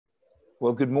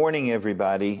Well, good morning,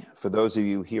 everybody. For those of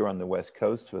you here on the West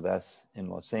Coast with us in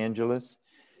Los Angeles,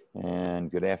 and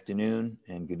good afternoon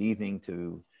and good evening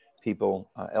to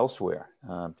people elsewhere.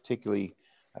 Particularly,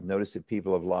 I've noticed that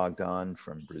people have logged on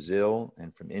from Brazil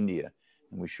and from India,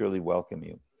 and we surely welcome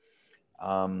you.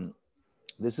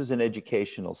 This is an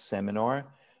educational seminar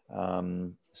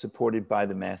supported by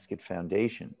the Masket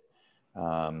Foundation.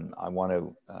 I want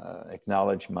to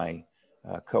acknowledge my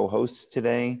co-hosts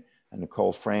today,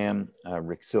 Nicole Fram,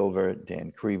 Rick Silver,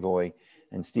 Dan Crevoy,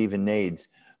 and Stephen Nades.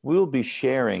 We'll be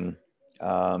sharing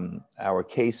our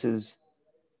cases.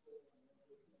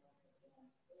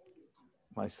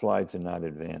 My slides are not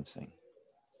advancing.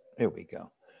 There we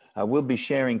go. We'll be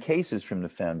sharing cases from the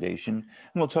foundation, and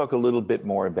we'll talk a little bit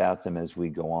more about them as we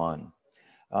go on.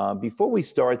 Before we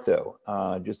start, though,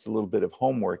 just a little bit of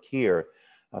homework here.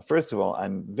 First of all,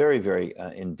 I'm very, very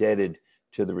indebted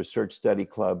to the Research Study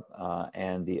Club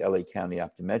and the LA County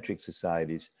Optometric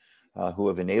Societies who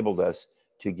have enabled us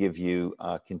to give you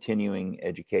continuing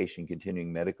education,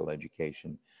 continuing medical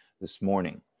education this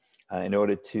morning. In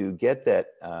order to get that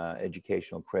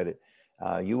educational credit,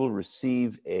 you will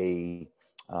receive a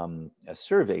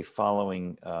survey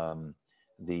following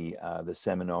the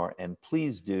seminar, and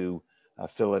please do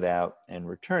fill it out and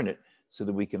return it so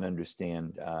that we can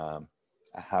understand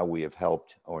how we have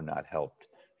helped or not helped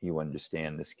you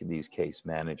understand these case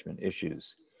management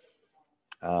issues.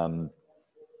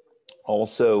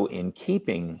 Also, in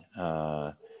keeping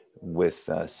with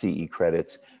CE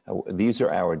credits, these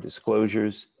are our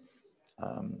disclosures.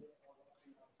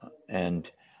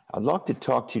 And I'd like to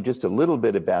talk to you just a little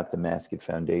bit about the Masket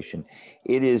Foundation.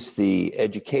 It is the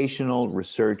educational,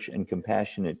 research, and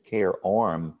compassionate care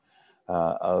arm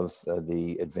of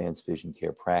the advanced vision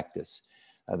care practice.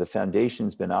 The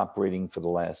foundation's been operating for the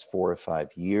last 4 or 5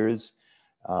 years.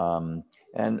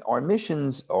 And our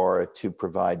missions are to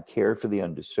provide care for the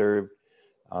underserved,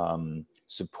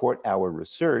 support our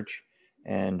research,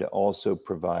 and also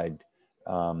provide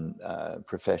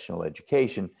professional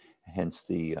education, hence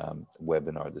the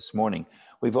webinar this morning.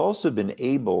 We've also been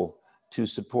able to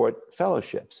support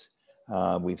fellowships.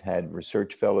 We've had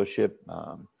research fellowship,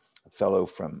 a fellow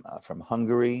from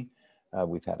Hungary.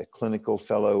 We've had a clinical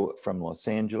fellow from Los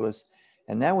Angeles,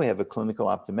 and now we have a clinical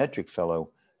optometric fellow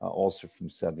also from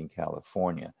Southern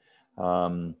California.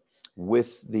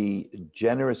 With the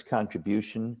generous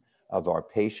contribution of our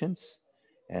patients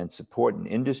and support in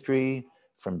industry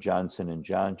from Johnson &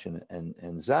 Johnson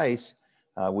and Zeiss,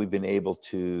 we've been able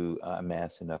to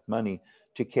amass enough money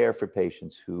to care for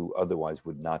patients who otherwise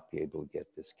would not be able to get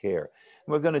this care.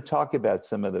 And we're going to talk about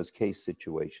some of those case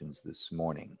situations this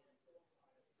morning.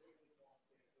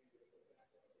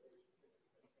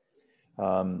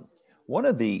 One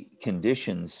of the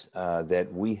conditions that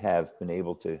we have been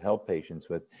able to help patients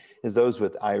with is those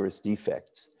with iris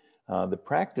defects. The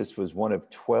practice was one of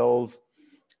 12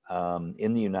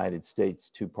 in the United States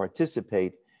to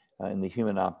participate in the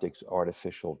Human Optics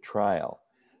Artificial Trial.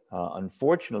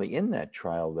 Unfortunately, in that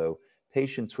trial, though,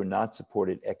 patients were not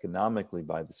supported economically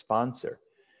by the sponsor,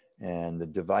 and the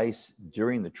device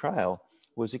during the trial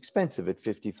was expensive at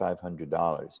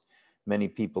 $5,500. Many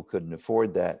people couldn't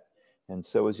afford that. And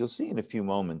so, as you'll see in a few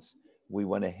moments, we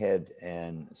went ahead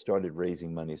and started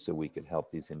raising money so we could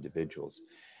help these individuals.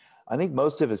 I think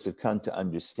most of us have come to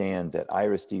understand that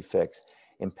iris defects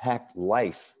impact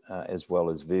life as well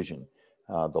as vision.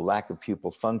 The lack of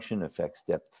pupil function affects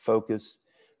depth focus.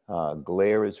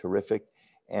 Glare is horrific.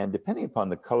 And depending upon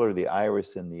the color of the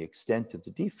iris and the extent of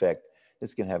the defect,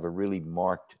 this can have a really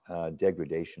marked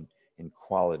degradation in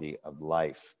quality of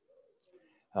life.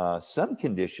 Some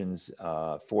conditions,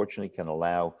 fortunately, can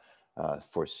allow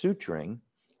for suturing,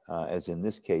 as in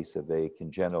this case of a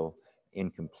congenital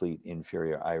incomplete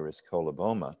inferior iris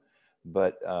coloboma,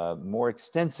 but more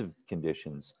extensive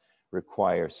conditions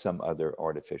require some other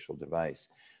artificial device.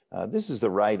 This is the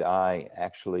right eye,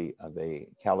 actually, of a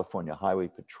California highway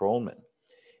patrolman,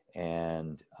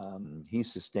 and he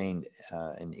sustained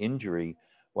an injury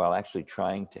while actually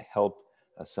trying to help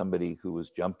somebody who was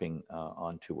jumping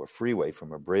onto a freeway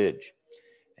from a bridge,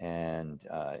 and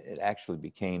it actually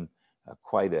became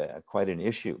quite an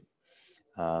issue.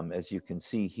 As you can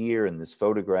see here in this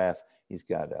photograph, he's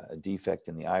got a defect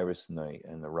in the iris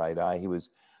in the right eye. He was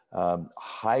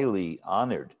highly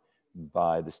honored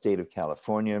by the state of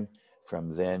California,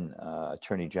 from then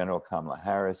Attorney General Kamala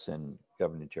Harris and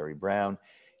Governor Jerry Brown.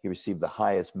 He received the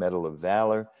highest Medal of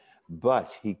Valor,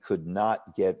 but he could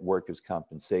not get workers'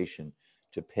 compensation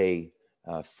to pay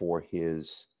for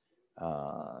his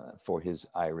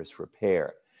iris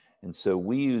repair. And so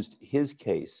we used his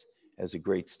case as a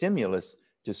great stimulus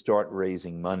to start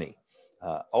raising money.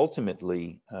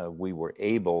 Ultimately, we were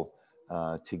able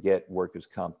to get workers'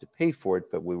 comp to pay for it,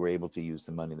 but we were able to use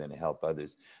the money then to help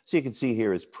others. So you can see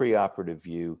here his preoperative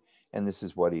view, and this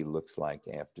is what he looks like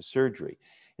after surgery.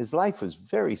 His life was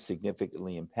very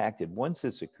significantly impacted. Once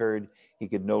this occurred, he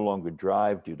could no longer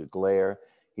drive due to glare.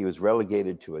 He was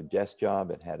relegated to a desk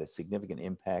job. It had a significant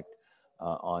impact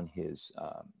on his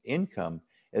income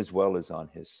as well as on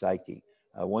his psyche.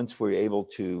 Once we were able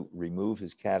to remove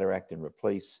his cataract and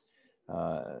replace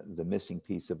the missing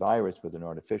piece of iris with an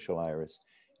artificial iris,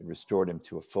 it restored him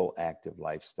to a full active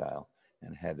lifestyle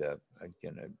and had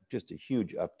just a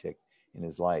huge uptick in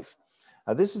his life.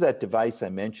 This is that device I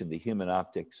mentioned, the Human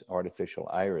Optics artificial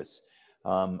iris.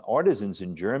 Artisans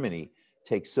in Germany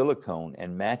take silicone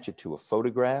and match it to a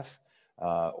photograph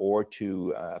or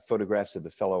to photographs of the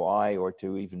fellow eye or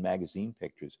to even magazine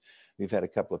pictures. We've had a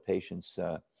couple of patients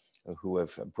who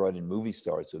have brought in movie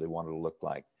stars who they wanted to look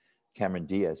like, Cameron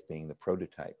Diaz being the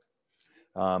prototype.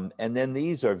 And then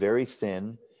these are very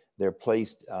thin. They're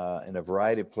placed in a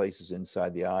variety of places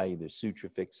inside the eye, either suture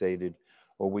fixated,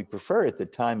 or we prefer at the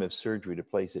time of surgery to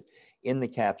place it in the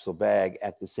capsule bag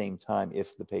at the same time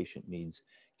if the patient needs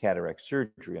cataract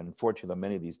surgery. And unfortunately,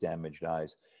 many of these damaged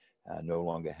eyes no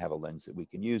longer have a lens that we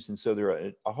can use. And so there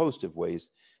are a host of ways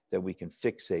that we can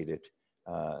fixate it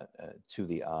to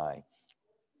the eye.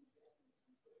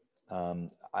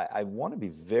 I want to be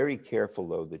very careful,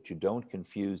 though, that you don't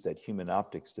confuse that Human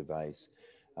Optics device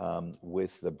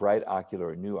with the Bright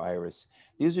Ocular New Iris.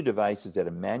 These are devices that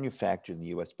are manufactured in the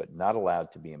US but not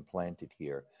allowed to be implanted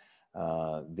here.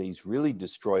 These really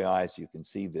destroy eyes. You can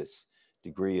see this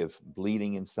degree of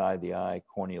bleeding inside the eye,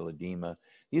 corneal edema.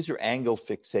 These are angle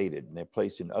fixated, and they're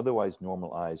placed in otherwise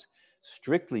normal eyes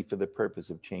strictly for the purpose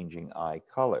of changing eye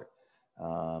color.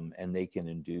 And they can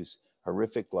induce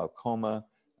horrific glaucoma,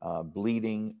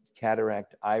 bleeding,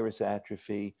 cataract, iris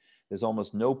atrophy. There's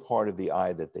almost no part of the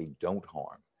eye that they don't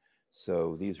harm.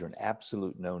 So these are an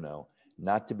absolute no-no,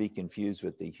 not to be confused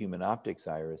with the Human Optics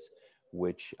iris,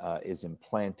 which is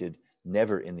implanted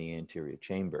never in the anterior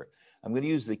chamber. I'm going to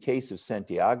use the case of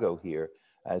Santiago here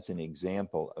as an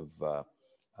example of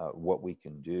what we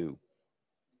can do.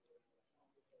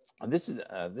 And this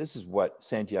is what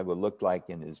Santiago looked like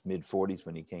in his mid-40s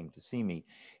when he came to see me.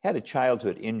 He had a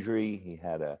childhood injury. He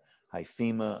had a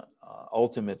hyphema,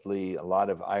 ultimately a lot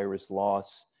of iris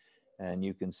loss. And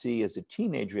you can see as a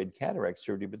teenager, he had cataract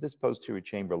surgery, but this posterior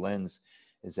chamber lens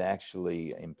is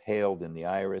actually impaled in the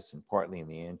iris and partly in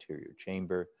the anterior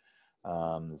chamber.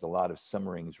 There's a lot of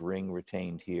Summering's ring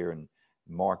retained here and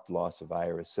marked loss of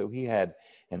iris. So he had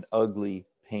an ugly,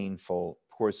 painful,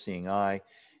 poor seeing eye.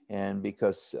 And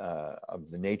because of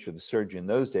the nature of the surgery in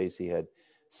those days, he had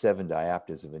 7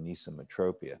 diopters of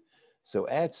anisometropia. So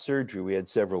at surgery, we had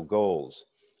several goals.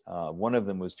 One of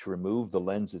them was to remove the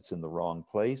lens that's in the wrong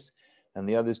place, and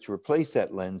the other is to replace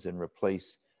that lens and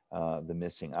replace the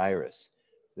missing iris.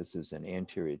 This is an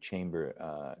anterior chamber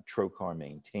trocar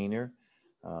maintainer.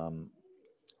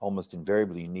 Almost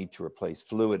invariably, you need to replace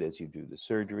fluid as you do the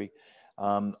surgery.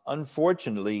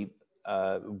 Unfortunately,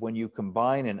 when you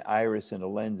combine an iris and a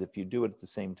lens, if you do it at the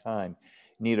same time,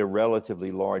 you need a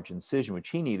relatively large incision, which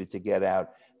he needed to get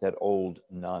out that old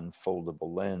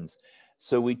non-foldable lens.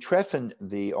 So we treffined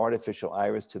the artificial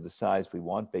iris to the size we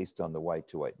want based on the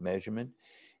white-to-white measurement.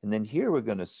 And then here we're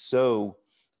going to sew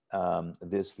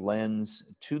this lens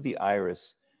to the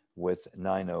iris with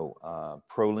 9-0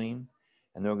 Prolene.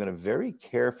 And then we're going to very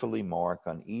carefully mark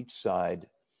on each side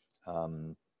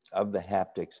of the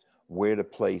haptics where to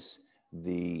place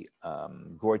the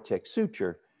Gore-Tex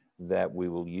suture that we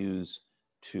will use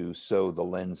to sew the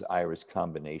lens iris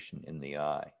combination in the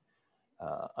eye.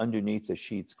 Underneath the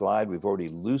sheets glide, we've already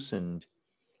loosened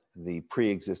the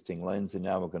pre-existing lens, and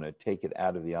now we're going to take it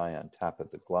out of the eye on top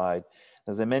of the glide.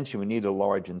 As I mentioned, we need a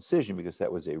large incision because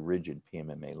that was a rigid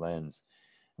PMMA lens.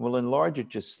 We'll enlarge it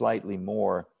just slightly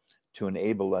more to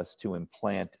enable us to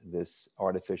implant this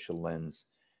artificial lens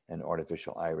and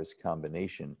artificial iris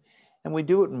combination. And we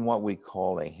do it in what we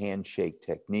call a handshake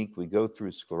technique. We go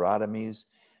through sclerotomies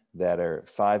that are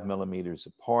 5 millimeters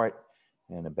apart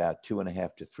and about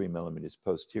 2.5 to 3 millimeters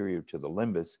posterior to the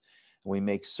limbus. And we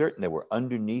make certain that we're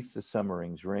underneath the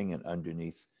Summering's ring and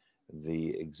underneath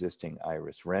the existing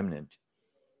iris remnant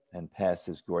and pass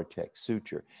this Gore-Tex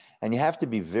suture. And you have to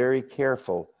be very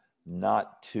careful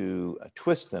not to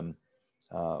twist them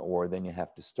or then you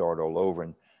have to start all over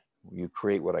and you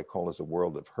create what I call as a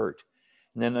world of hurt.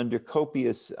 And then under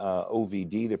copious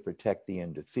OVD to protect the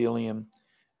endothelium,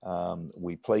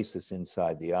 we place this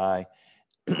inside the eye.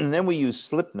 And then we use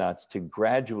slip knots to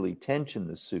gradually tension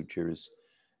the sutures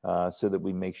so that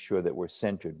we make sure that we're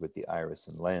centered with the iris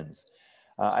and lens.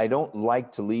 I don't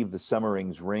like to leave the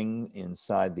Summerings ring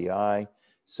inside the eye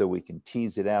so we can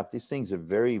tease it out. These things are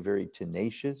very, very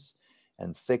tenacious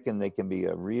and thick, and they can be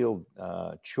a real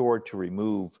chore to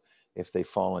remove if they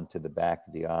fall into the back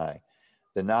of the eye.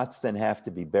 The knots then have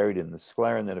to be buried in the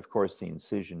sclera, and then of course the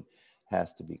incision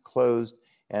has to be closed.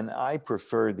 And I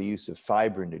prefer the use of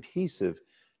fiber and adhesive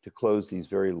to close these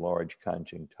very large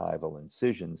conjunctival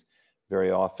incisions.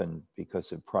 Very often,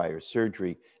 because of prior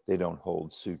surgery, they don't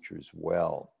hold sutures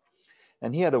well.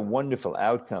 And he had a wonderful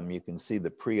outcome. You can see the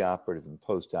preoperative and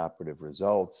postoperative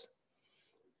results.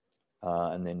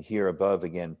 And then here above,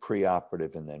 again,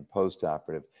 preoperative and then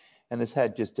postoperative. And this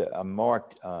had just a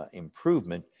marked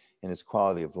improvement in his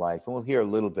quality of life. And we'll hear a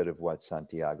little bit of what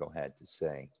Santiago had to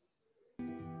say.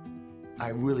 I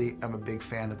really am a big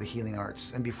fan of the healing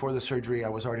arts. And before the surgery, I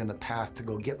was already on the path to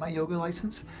go get my yoga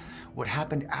license. What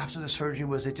happened after the surgery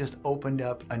was it just opened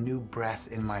up a new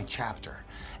breath in my chapter.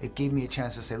 It gave me a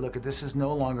chance to say, look, this is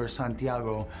no longer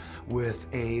Santiago with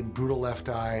a brutal left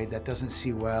eye that doesn't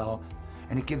see well.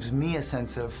 And it gives me a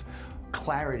sense of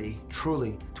clarity,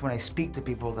 truly, to when I speak to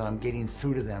people that I'm getting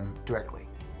through to them directly.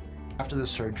 After the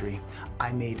surgery,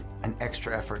 I made an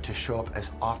extra effort to show up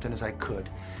as often as I could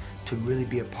to really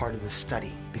be a part of the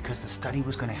study, because the study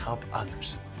was going to help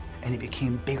others. And it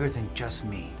became bigger than just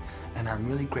me. And I'm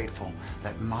really grateful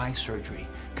that my surgery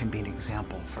can be an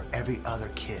example for every other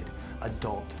kid,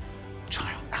 adult,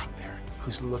 child out there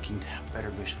who's looking to have better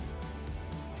vision.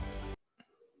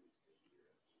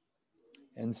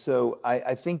 And so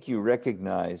I think you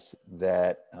recognize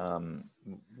that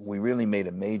we really made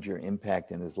a major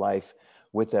impact in his life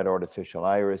with that artificial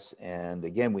iris. And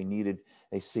again, we needed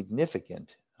a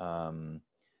significant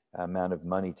amount of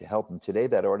money to help him. Today,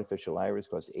 that artificial iris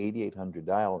costs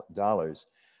 $8,800.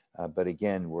 But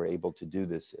again, we're able to do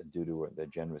this due to the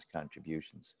generous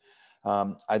contributions.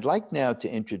 I'd like now to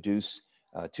introduce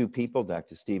two people,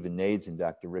 Dr. Stephen Nades and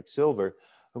Dr. Rick Silver,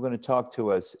 who are going to talk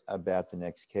to us about the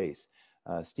next case.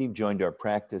 Steve joined our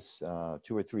practice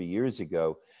 2 or 3 years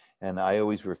ago, and I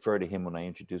always refer to him when I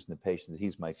introduce him to patients,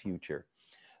 he's my future.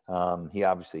 He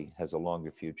obviously has a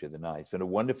longer future than I. He's been a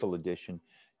wonderful addition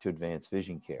to advanced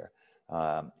vision care.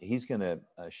 He's going to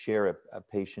share a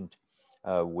patient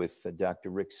with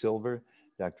Dr. Rick Silver.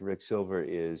 Dr. Rick Silver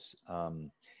is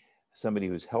somebody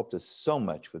who's helped us so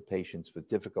much with patients with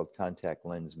difficult contact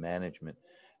lens management.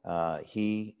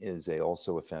 He is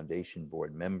also a foundation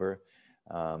board member.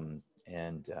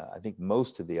 And I think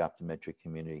most of the optometric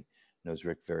community knows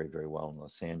Rick very, very well in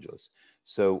Los Angeles.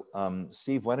 So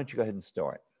Steve, why don't you go ahead and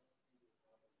start?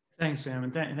 Thanks, Sam,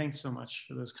 and thanks so much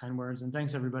for those kind words. And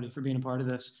thanks everybody for being a part of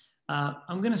this.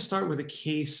 I'm going to start with a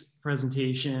case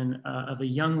presentation of a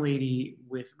young lady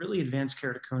with really advanced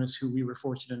keratoconus who we were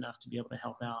fortunate enough to be able to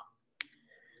help out.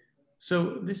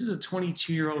 So this is a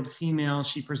 22-year-old female.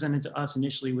 She presented to us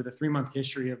initially with a 3-month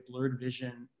history of blurred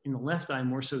vision in the left eye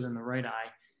more so than the right eye.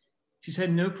 She's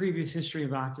had no previous history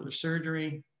of ocular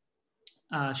surgery.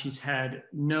 She's had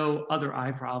no other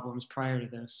eye problems prior to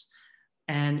this.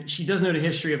 And she does note a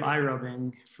history of eye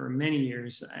rubbing for many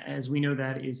years, as we know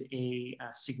that is a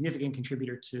significant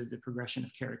contributor to the progression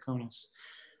of keratoconus.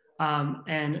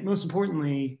 And most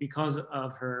importantly, because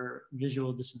of her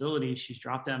visual disability, she's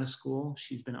dropped out of school,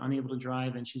 she's been unable to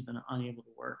drive, and she's been unable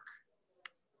to work.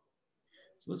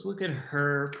 So let's look at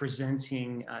her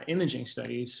presenting imaging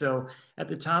studies. So at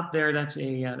the top there, that's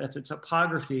a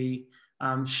topography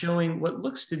showing what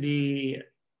looks to be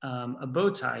a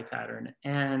bow tie pattern.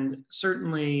 And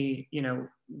certainly, you know,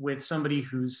 with somebody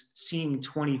who's seeing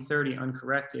 20/30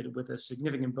 uncorrected with a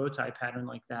significant bow tie pattern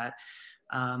like that,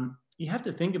 you have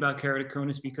to think about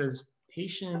keratoconus because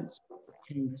patients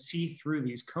can see through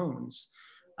these cones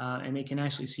and they can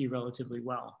actually see relatively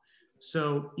well.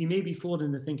 So you may be fooled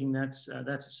into thinking that's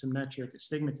a symmetric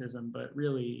astigmatism, but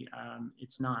really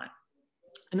it's not.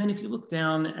 And then if you look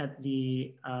down at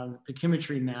the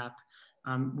pachymetry map,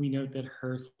 we note that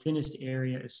her thinnest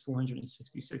area is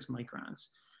 466 microns.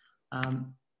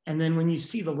 And then when you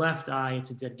see the left eye, it's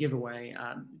a dead giveaway.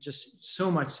 Just so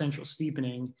much central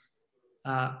steepening,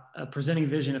 a presenting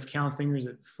vision of count fingers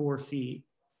at 4 feet.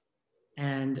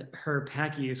 And her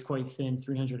Pachy is quite thin,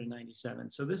 397.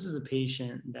 So this is a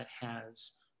patient that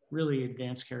has really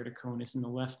advanced keratoconus in the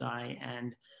left eye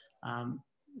and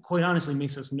quite honestly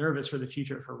makes us nervous for the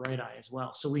future of her right eye as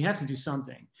well. So we have to do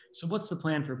something. So what's the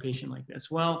plan for a patient like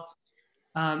this? Well,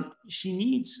 she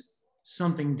needs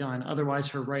something done. Otherwise,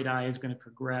 her right eye is going to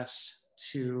progress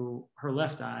to her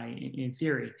left eye in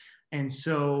theory. And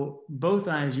so both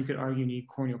eyes, you could argue, need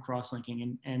corneal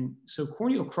cross-linking. And so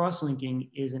corneal cross-linking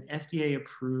is an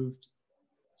FDA-approved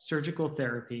surgical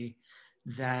therapy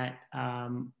that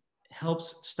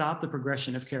helps stop the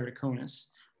progression of keratoconus.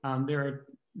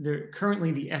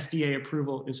 Currently the FDA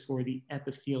approval is for the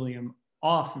epithelium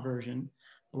off version,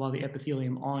 while the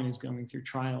epithelium on is going through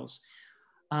trials.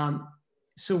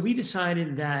 So we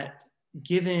decided that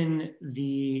given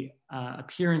the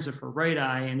appearance of her right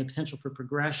eye and the potential for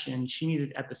progression, she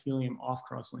needed epithelium off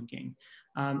cross-linking.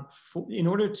 In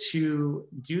order to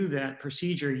do that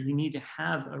procedure, you need to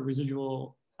have a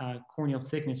residual corneal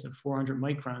thickness of 400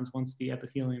 microns once the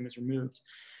epithelium is removed.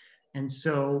 And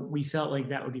so we felt like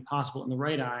that would be possible in the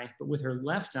right eye, but with her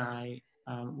left eye,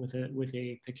 with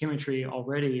a pachymetry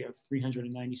already of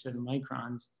 397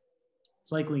 microns,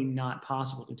 it's likely not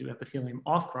possible to do epithelium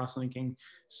off cross-linking,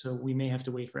 so we may have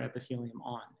to wait for epithelium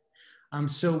on.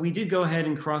 So we did go ahead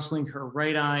and cross-link her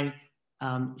right eye.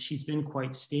 She's been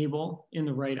quite stable in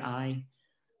the right eye.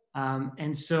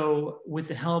 And so with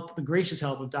the gracious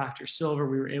help of Dr. Silver,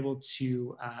 we were able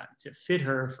to fit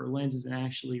her for lenses and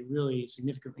actually really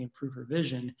significantly improve her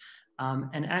vision.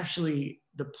 And actually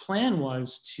the plan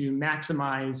was to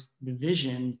maximize the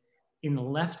vision in the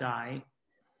left eye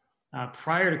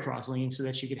prior to cross-linking so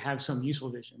that she could have some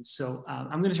useful vision. So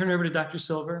I'm going to turn it over to Dr.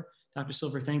 Silver. Dr.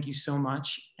 Silver, thank you so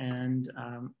much. And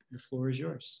the floor is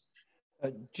yours.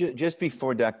 Just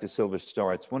before Dr. Silver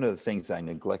starts, one of the things I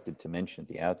neglected to mention at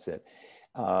the outset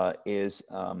is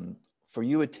for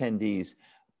you attendees,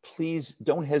 please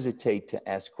don't hesitate to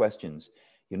ask questions.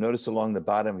 You'll notice along the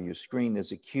bottom of your screen,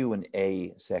 there's a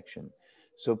Q&A section.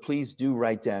 So please do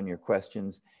write down your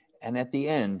questions. And at the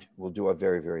end, we'll do our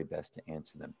very, very best to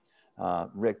answer them.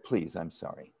 Rick, please, I'm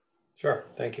sorry. Sure,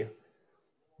 thank you.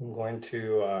 I'm going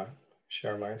to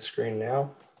share my screen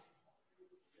now.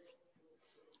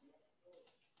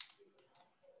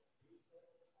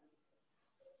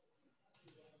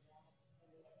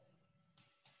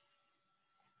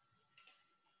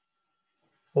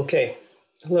 Okay,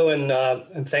 hello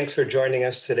and thanks for joining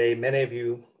us today. Many of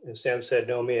you, as Sam said,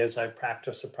 know me as I've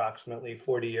practiced approximately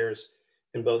 40 years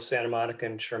in both Santa Monica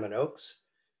and Sherman Oaks.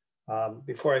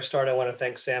 Before I start, I want to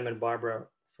thank Sam and Barbara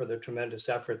for the tremendous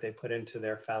effort they put into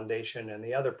their foundation and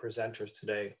the other presenters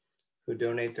today who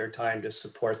donate their time to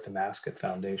support the Masket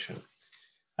Foundation.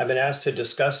 I've been asked to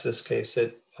discuss this case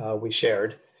that we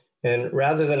shared, and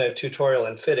rather than a tutorial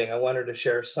in fitting, I wanted to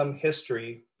share some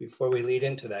history before we lead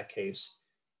into that case,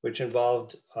 which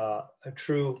involved a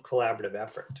true collaborative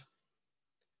effort.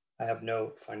 I have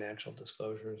no financial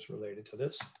disclosures related to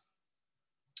this.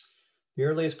 The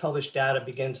earliest published data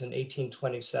begins in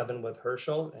 1827 with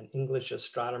Herschel, an English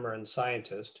astronomer and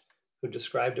scientist, who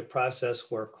described a process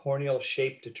where corneal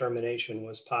shape determination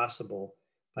was possible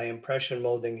by impression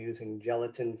molding using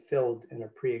gelatin filled in a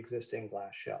pre-existing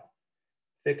glass shell.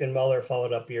 Fick and Muller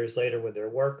followed up years later with their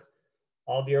work.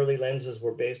 All the early lenses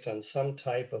were based on some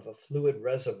type of a fluid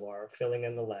reservoir filling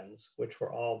in the lens, which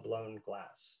were all blown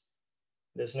glass.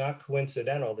 It is not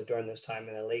coincidental that during this time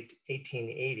in the late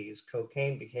 1880s,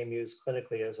 cocaine became used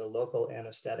clinically as a local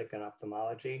anesthetic in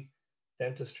ophthalmology,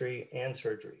 dentistry, and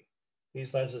surgery.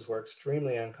 These lenses were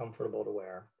extremely uncomfortable to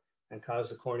wear and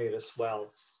caused the cornea to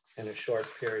swell in a short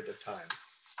period of time.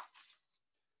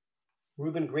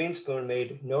 Reuben Greenspoon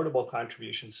made notable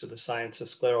contributions to the science of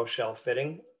scleral shell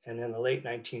fitting, and in the late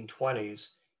 1920s,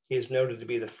 he is noted to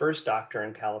be the first doctor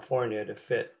in California to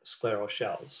fit scleral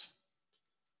shells.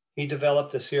 He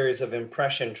developed a series of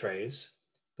impression trays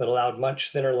that allowed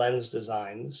much thinner lens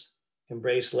designs,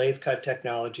 embraced lathe cut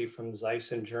technology from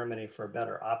Zeiss in Germany for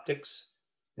better optics,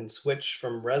 and switched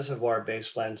from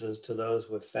reservoir-based lenses to those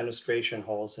with fenestration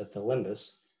holes at the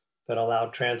limbus that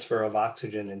allowed transfer of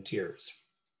oxygen in tears.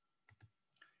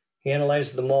 He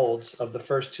analyzed the molds of the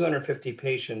first 250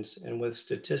 patients and with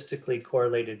statistically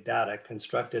correlated data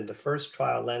constructed the first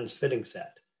trial lens fitting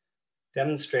set,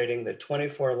 demonstrating that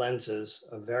 24 lenses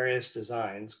of various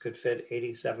designs could fit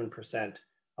 87%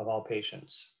 of all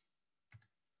patients.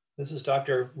 This is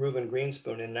Dr. Reuben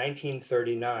Greenspoon in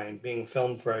 1939 being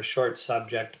filmed for a short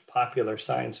subject popular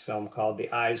science film called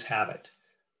The Eyes Have It,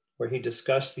 where he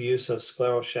discussed the use of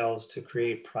scleral shells to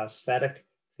create prosthetic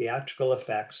theatrical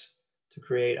effects to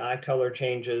create eye color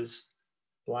changes,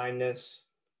 blindness,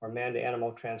 or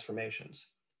man-to-animal transformations.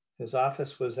 His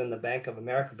office was in the Bank of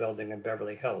America building in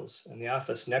Beverly Hills, and the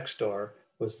office next door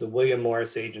was the William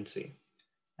Morris Agency.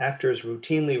 Actors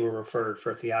routinely were referred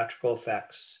for theatrical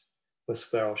effects with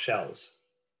scleral shells.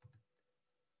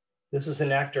 This is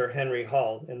an actor, Henry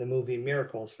Hall, in the movie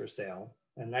Miracles for Sale,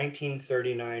 a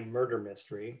 1939 murder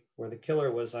mystery where the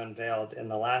killer was unveiled in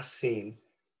the last scene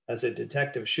as a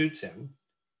detective shoots him,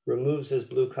 removes his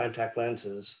blue contact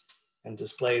lenses, and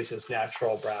displays his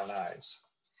natural brown eyes.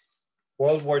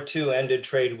 World War II ended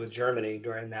trade with Germany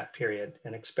during that period,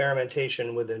 and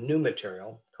experimentation with a new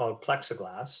material called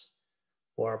plexiglass,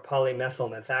 or polymethyl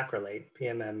methacrylate,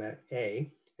 PMMA,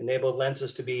 enabled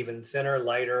lenses to be even thinner,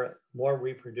 lighter, more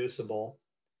reproducible,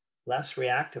 less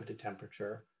reactive to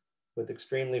temperature, with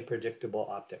extremely predictable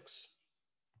optics.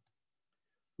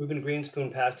 Reuben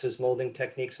Greenspoon passed his molding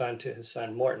techniques on to his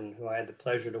son Morton, who I had the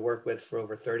pleasure to work with for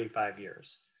over 35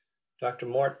 years. Dr.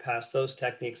 Mort passed those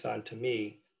techniques on to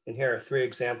me, and here are 3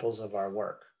 examples of our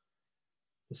work.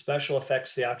 The special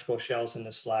effects theatrical shells in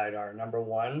this slide are number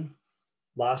 1,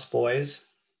 Lost Boys,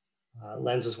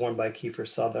 lenses worn by Kiefer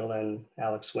Sutherland,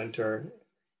 Alex Winter,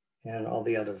 and all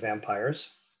the other vampires.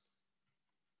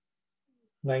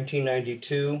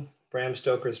 1992, Bram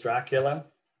Stoker's Dracula.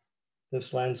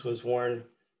 This lens was worn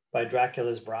by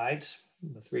Dracula's brides,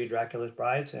 the 3 Dracula's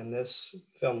brides, and this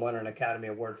film won an Academy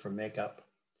Award for makeup.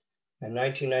 In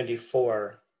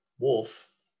 1994, Wolf,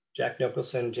 Jack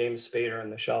Nicholson, James Spader, and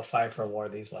Michelle Pfeiffer wore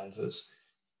these lenses.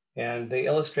 And they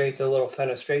illustrate the little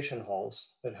fenestration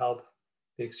holes that help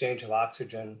the exchange of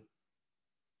oxygen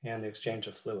and the exchange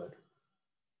of fluid.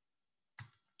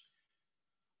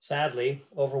 Sadly,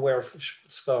 overwear of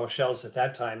scleral shells at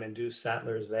that time induced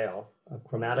Sattler's veil, a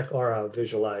chromatic aura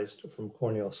visualized from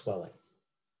corneal swelling.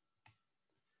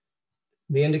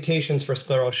 The indications for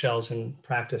scleral shells in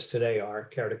practice today are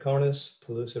keratoconus,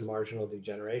 pellucid marginal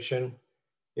degeneration,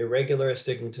 irregular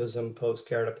astigmatism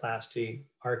post-keratoplasty,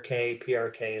 RK,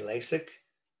 PRK, LASIK,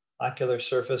 ocular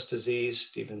surface disease,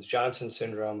 Stevens-Johnson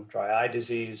syndrome, dry eye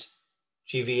disease,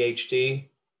 GVHD,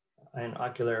 and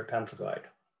ocular pemphigoid.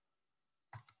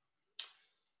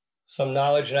 Some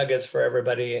knowledge nuggets for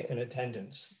everybody in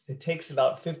attendance. It takes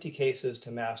about 50 cases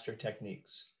to master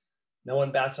techniques. No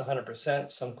one bats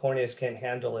 100%. Some corneas can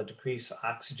handle a decreased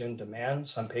oxygen demand.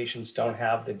 Some patients don't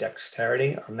have the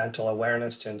dexterity or mental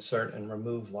awareness to insert and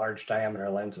remove large diameter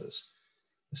lenses.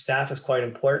 The staff is quite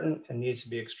important and needs to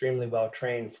be extremely well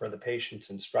trained for the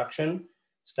patient's instruction.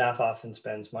 Staff often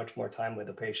spends much more time with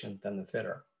the patient than the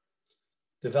fitter.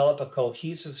 Develop a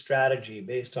cohesive strategy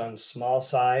based on small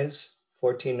size,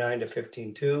 14.9 to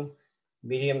 15.2,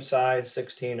 medium size,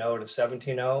 16.0 to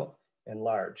 17.0, and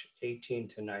large, 18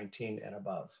 to 19 and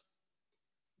above.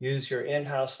 Use your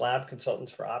in-house lab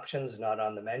consultants for options not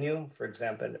on the menu. For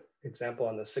example,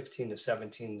 on the 16 to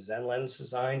 17 Zen lens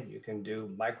design, you can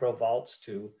do micro vaults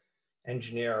to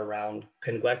engineer around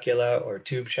pinguecula or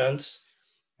tube shunts.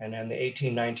 And then the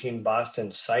 18-19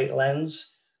 Boston sight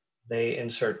lens, they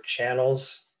insert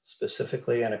channels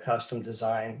specifically in a custom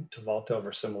design to vault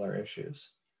over similar issues.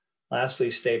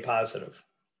 Lastly, stay positive.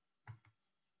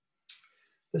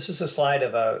 This is a slide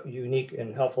of a unique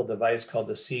and helpful device called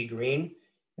the C Green.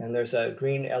 And there's a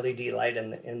green LED light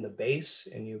in the base,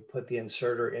 and you put the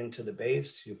inserter into the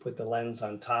base. You put the lens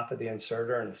on top of the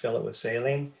inserter and fill it with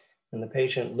saline. And the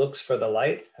patient looks for the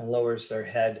light and lowers their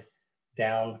head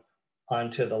down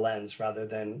onto the lens rather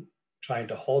than trying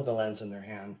to hold the lens in their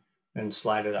hand and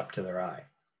slide it up to their eye.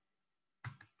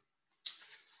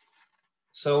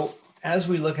 So as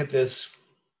we look at this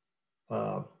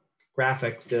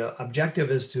graphic, the objective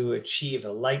is to achieve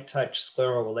a light touch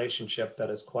scleral relationship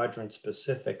that is quadrant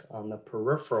specific on the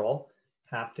peripheral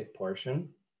haptic portion,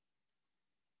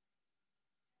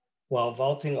 while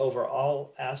vaulting over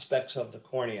all aspects of the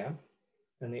cornea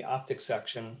and the optic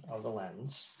section of the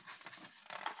lens.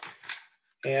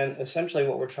 And essentially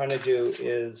what we're trying to do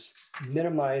is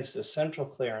minimize the central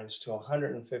clearance to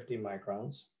 150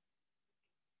 microns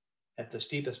at the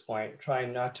steepest point,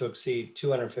 trying not to exceed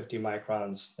 250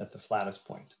 microns at the flattest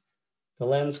point. The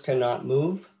lens cannot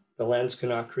move. The lens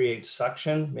cannot create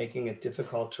suction, making it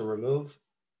difficult to remove.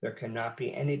 There cannot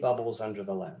be any bubbles under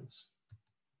the lens.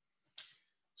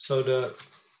 So to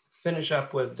finish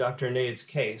up with Dr. Nade's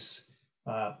case,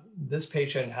 this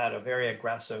patient had a very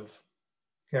aggressive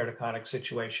keratoconic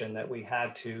situation that we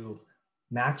had to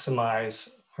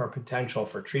maximize her potential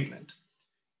for treatment.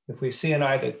 If we see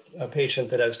a patient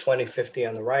that has 20/50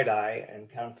 on the right eye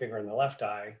and count finger in the left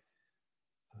eye,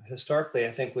 historically,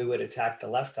 I think we would attack the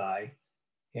left eye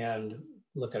and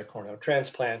look at a corneal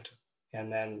transplant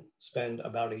and then spend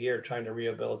about a year trying to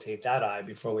rehabilitate that eye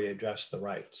before we address the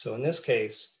right. So in this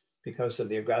case, because of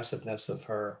the aggressiveness of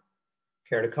her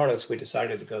keratoconus, we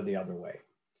decided to go the other way.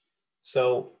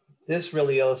 So this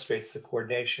really illustrates the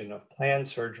coordination of planned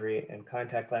surgery and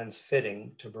contact lens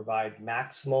fitting to provide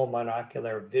maximal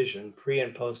monocular vision pre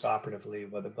and post-operatively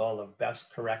with the goal of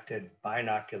best corrected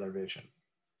binocular vision.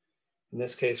 In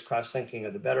this case, cross-linking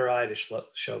of the better eye to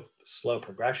show slow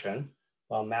progression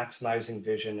while maximizing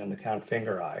vision in the count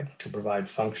finger eye to provide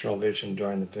functional vision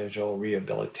during the visual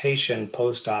rehabilitation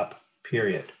post-op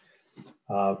period.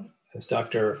 As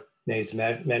Dr. Nays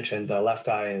mentioned, the left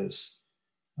eye is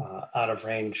out of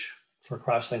range for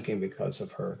cross-linking because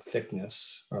of her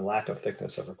thickness or lack of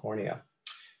thickness of her cornea.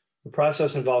 The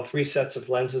process involved 3 sets of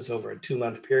lenses over a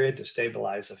 2-month period to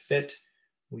stabilize a fit.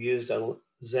 We used a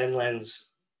Zen lens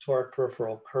toric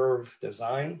peripheral curve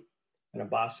design and a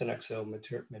Boston XO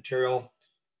material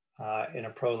in a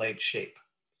prolate shape.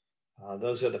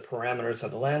 Those are the parameters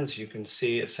of the lens. You can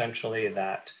see essentially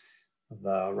that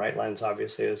the right lens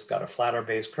obviously has got a flatter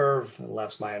base curve,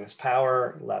 less minus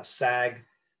power, less sag,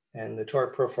 and the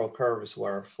toric peripheral curves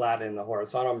were flat in the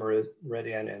horizontal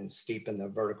meridian and steep in the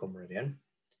vertical meridian.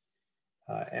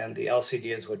 And the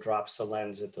LCD is what drops the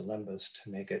lens at the limbus to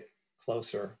make it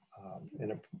closer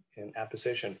in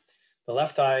apposition. The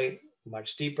left eye,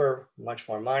 much deeper, much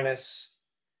more minus,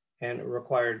 and it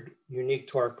required unique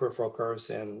toric peripheral curves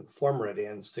in 4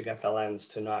 meridians to get the lens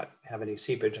to not have any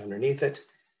seepage underneath it.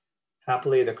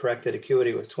 Happily, the corrected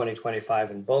acuity was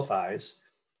 20/25 in both eyes.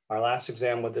 Our last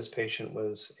exam with this patient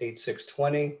was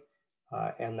 8/6/20,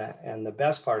 and the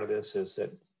best part of this is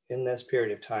that in this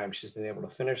period of time, she's been able to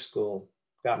finish school,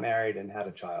 got married, and had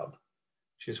a child.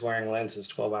 She's wearing lenses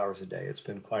 12 hours a day. It's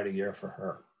been quite a year for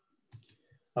her.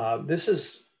 This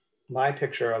is my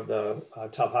picture of the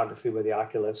topography with the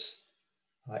Oculus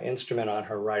instrument on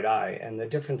her right eye. And the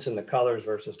difference in the colors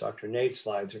versus Dr. Nate's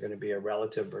slides are going to be a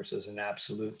relative versus an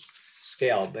absolute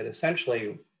scale. But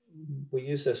essentially, we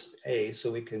use this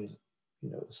so we can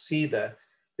see the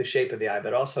shape of the eye,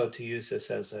 but also to use this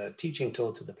as a teaching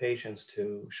tool to the patients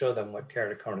to show them what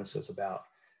keratoconus is about.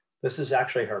 This is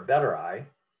actually her better eye.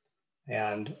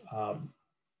 And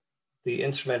the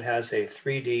instrument has a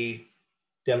 3D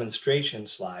demonstration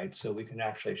slide, so we can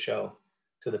actually show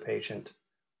to the patient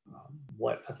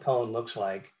what a cone looks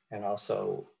like, and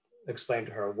also explain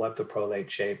to her what the prolate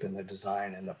shape and the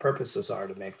design and the purposes are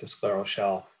to make the scleral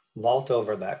shell vault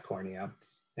over that cornea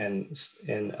and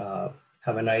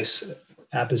have a nice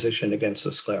apposition against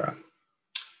the sclera.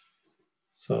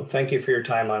 So thank you for your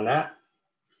time on that.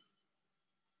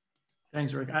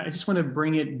 Thanks, Rick. I just want to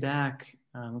bring it back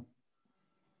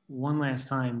one last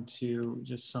time to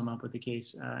just sum up with the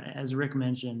case. As Rick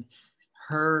mentioned,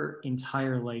 her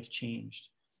entire life changed,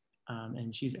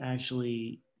 and she's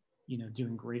actually,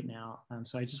 doing great now.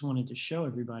 So I just wanted to show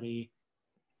everybody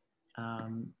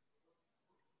some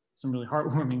really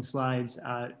heartwarming slides.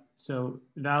 So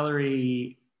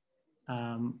Valerie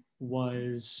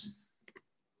was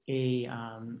a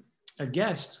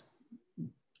guest.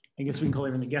 I guess we can call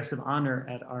her the guest of honor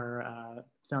at our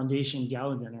foundation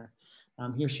gala dinner.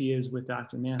 Here she is with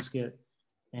Dr. Masket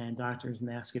and Drs.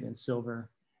 Masket and Silver.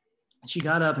 She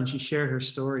got up and she shared her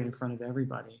story in front of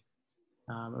everybody,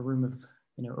 a room of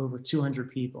over 200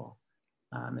 people,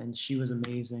 and she was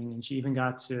amazing. And she even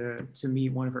got to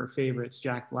meet one of her favorites,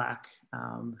 Jack Black,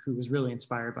 who was really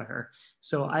inspired by her.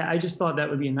 So I just thought that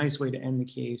would be a nice way to end the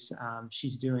case.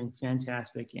 She's doing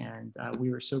fantastic, and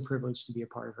we were so privileged to be a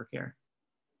part of her care.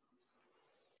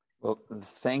 Well,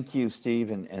 thank you, Steve,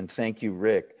 and thank you,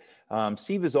 Rick.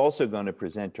 Steve is also going to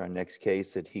present our next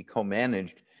case that he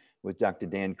co-managed with Dr.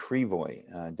 Dan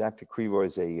Crevoy. Dr. Crevoy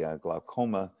is a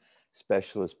glaucoma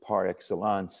specialist par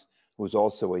excellence, who is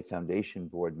also a foundation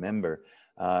board member.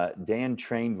 Dan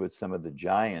trained with some of the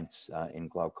giants in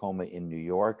glaucoma in New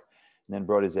York, and then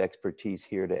brought his expertise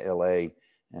here to LA,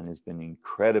 and has been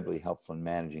incredibly helpful in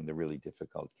managing the really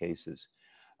difficult cases.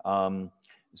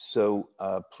 So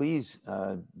please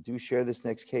do share this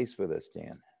next case with us,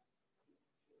 Dan.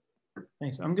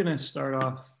 Thanks. I'm going to start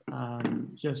off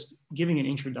just giving an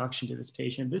introduction to this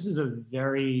patient. This is a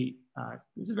very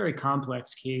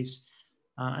complex case,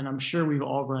 and I'm sure we've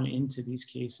all run into these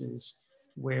cases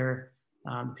where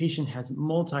the patient has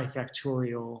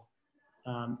multifactorial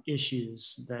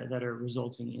issues that are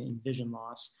resulting in vision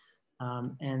loss.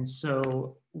 And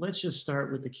so let's just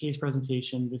start with the case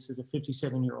presentation. This is a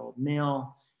 57-year-old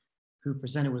male who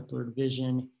presented with blurred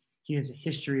vision. He has a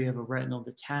history of a retinal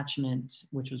detachment,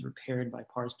 which was repaired by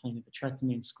pars plana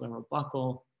vitrectomy and scleral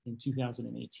buckle in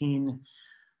 2018.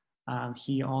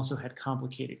 He also had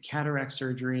complicated cataract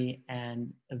surgery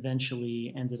and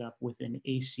eventually ended up with an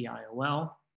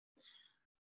ACIOL.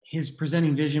 His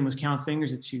presenting vision was count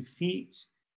fingers at 2 feet.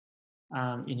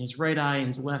 In his right eye,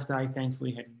 his left eye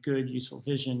thankfully had good useful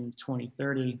vision,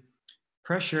 20/30.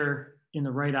 Pressure in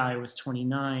the right eye was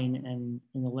 29 and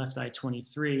in the left eye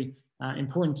 23.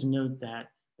 Important to note that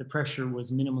the pressure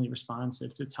was minimally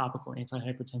responsive to topical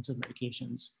antihypertensive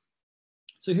medications.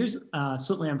 So here's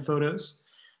slit lamp photos.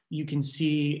 You can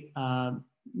see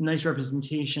nice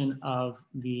representation of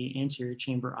the anterior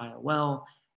chamber IOL,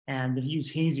 and the view's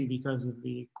hazy because of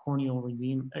the corneal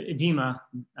edema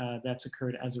that's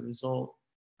occurred as a result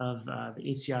the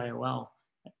ACIOL.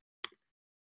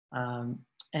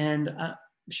 And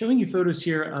showing you photos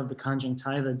here of the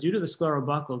conjunctiva. Due to the scleral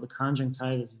buckle, the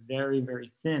conjunctiva is very,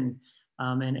 very thin.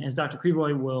 And as Dr.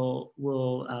 Krivoy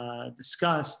will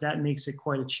discuss, that makes it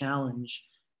quite a challenge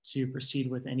to proceed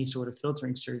with any sort of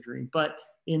filtering surgery. But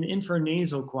in the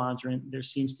infranasal quadrant, there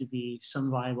seems to be some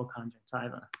viable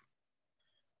conjunctiva.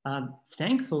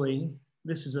 Thankfully,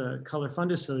 this is a color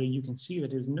fundus photo. You can see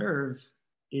that his nerve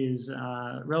is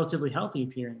relatively healthy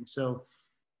appearing. So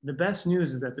the best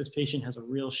news is that this patient has a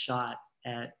real shot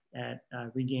at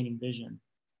regaining vision.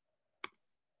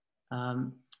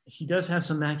 He does have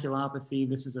some maculopathy.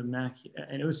 This is an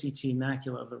OCT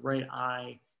macula of the right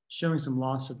eye, showing some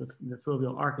loss of the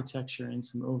foveal architecture and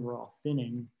some overall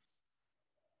thinning.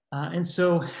 And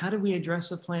so how do we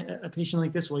address a patient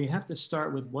like this? Well, you have to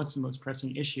start with what's the most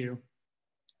pressing issue.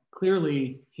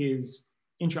 Clearly, his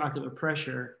intraocular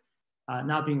pressure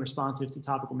not being responsive to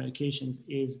topical medications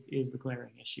is the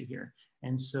glaring issue here.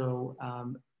 And so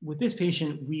with this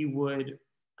patient, we would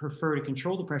prefer to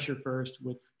control the pressure first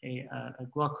with a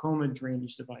glaucoma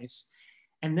drainage device.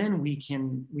 And then we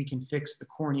can fix the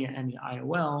cornea and the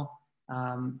IOL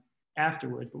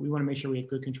afterwards, but we want to make sure we have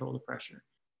good control of the pressure.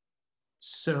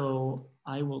 So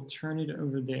I will turn it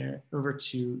over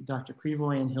to Dr.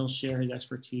 Krivoy, and he'll share his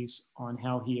expertise on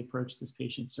how he approached this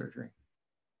patient's surgery.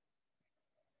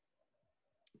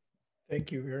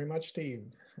 Thank you very much, Steve.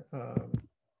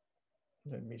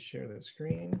 Let me share the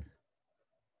screen.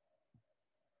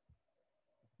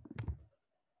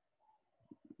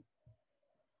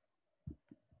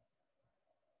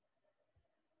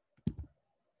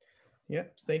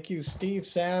 Yep, thank you, Steve,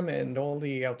 Sam, and all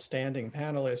the outstanding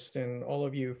panelists and all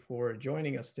of you for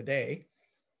joining us today.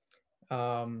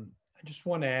 I just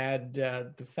want to add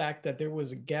the fact that there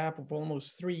was a gap of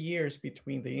almost 3 years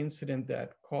between the incident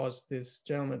that caused this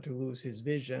gentleman to lose his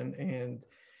vision and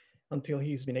until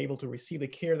he's been able to receive the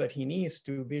care that he needs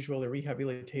to visually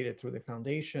rehabilitate it through the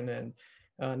foundation. And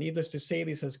needless to say,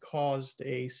 this has caused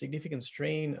a significant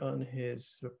strain on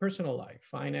his personal life.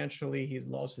 Financially, he's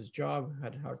lost his job,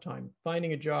 had a hard time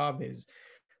finding a job, his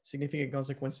significant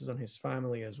consequences on his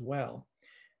family as well.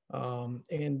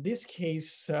 And this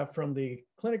case, from the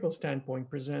clinical standpoint,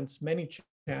 presents many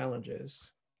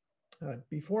challenges.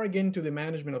 Before I get into the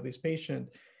management of this patient,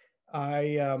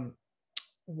 I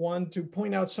want to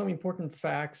point out some important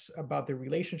facts about the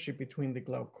relationship between the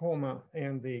glaucoma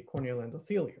and the corneal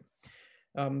endothelium.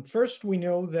 First, we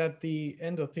know that the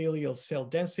endothelial cell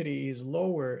density is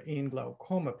lower in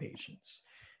glaucoma patients.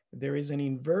 There is an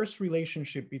inverse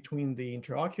relationship between the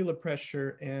intraocular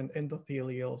pressure and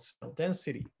endothelial cell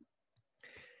density.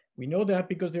 We know that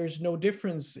because there is no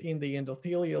difference in the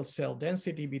endothelial cell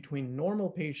density between normal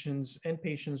patients and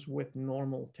patients with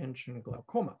normal tension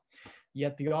glaucoma.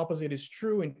 Yet the opposite is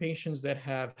true in patients that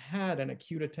have had an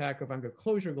acute attack of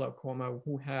angle-closure glaucoma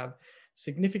who have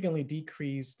significantly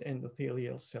decreased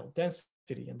endothelial cell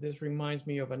density. And this reminds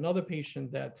me of another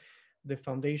patient that the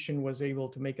foundation was able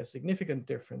to make a significant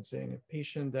difference in, a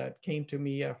patient that came to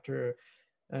me after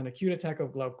an acute attack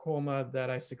of glaucoma that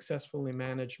I successfully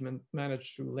managed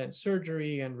through lens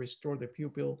surgery and restored the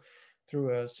pupil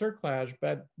through a cerclage,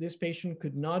 but this patient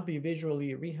could not be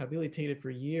visually rehabilitated for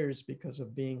years because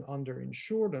of being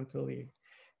underinsured until the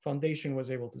foundation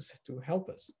was able to help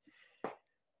us.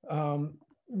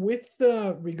 With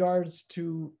regards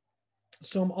to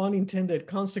some unintended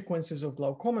consequences of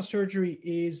glaucoma surgery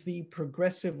is the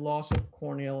progressive loss of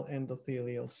corneal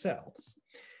endothelial cells.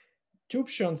 Tube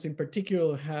shunts in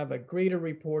particular have a greater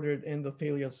reported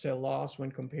endothelial cell loss when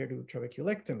compared to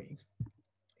trabeculectomy.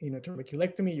 In a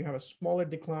trabeculectomy, you have a smaller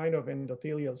decline of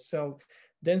endothelial cell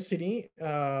density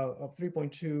of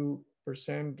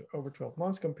 3.2% over 12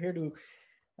 months compared to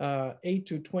 8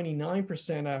 to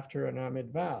 29% after an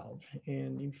AMID valve.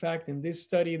 And in fact, in this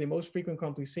study, the most frequent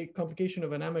complication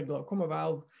of an AMID glaucoma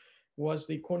valve was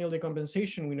the corneal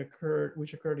decompensation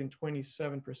which occurred in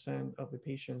 27% of the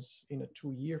patients in a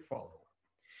 2-year follow-up.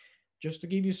 Just to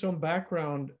give you some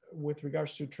background with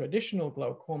regards to traditional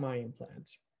glaucoma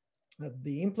implants,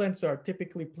 the implants are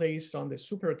typically placed on the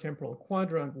superatemporal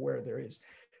quadrant where there is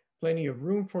plenty of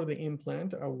room for the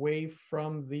implant away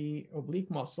from the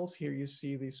oblique muscles. Here you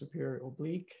see the superior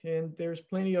oblique, and there's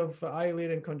plenty of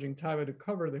eyelid and conjunctiva to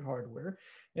cover the hardware.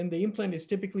 And the implant is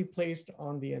typically placed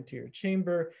on the anterior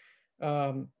chamber,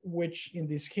 which in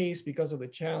this case, because of the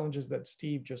challenges that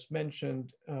Steve just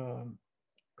mentioned,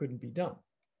 couldn't be done.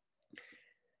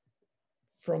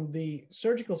 From the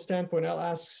surgical standpoint, I'll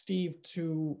ask Steve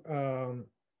to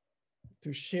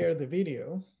share the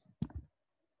video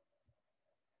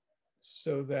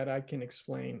so that I can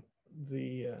explain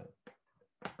the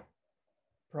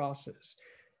process.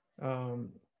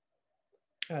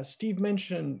 As Steve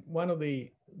mentioned, one of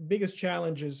the biggest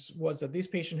challenges was that this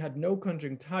patient had no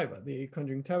conjunctiva. The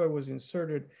conjunctiva was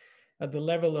inserted at the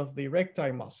level of the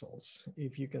recti muscles,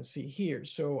 if you can see here.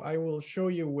 So I will show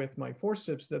you with my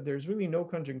forceps that there's really no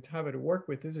conjunctiva to work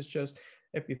with. This is just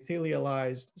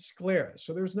epithelialized sclera.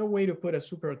 So there's no way to put a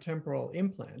supratemporal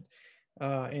implant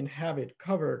and have it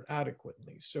covered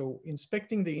adequately. So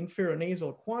inspecting the inferior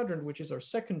nasal quadrant, which is our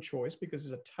second choice because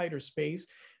it's a tighter space,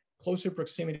 closer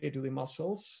proximity to the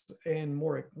muscles, and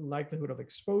more likelihood of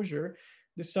exposure,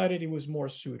 decided it was more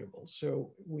suitable.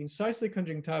 So we incised the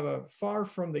conjunctiva far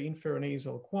from the inferior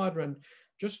nasal quadrant,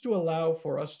 just to allow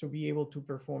for us to be able to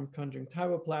perform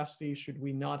conjunctivoplasty should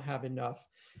we not have enough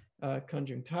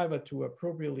conjunctiva to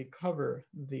appropriately cover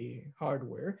the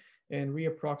hardware and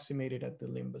reapproximate it at the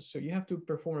limbus. So you have to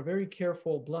perform a very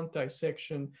careful blunt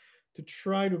dissection to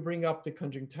try to bring up the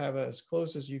conjunctiva as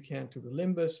close as you can to the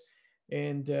limbus.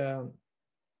 And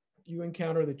you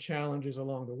encounter the challenges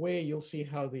along the way. You'll see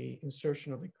how the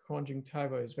insertion of the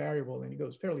conjunctiva is variable and it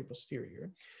goes fairly posterior.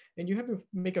 And you have to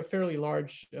make a fairly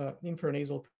large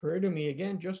infranasal peritomy,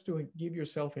 again, just to give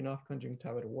yourself enough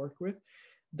conjunctiva to work with.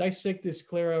 Dissect the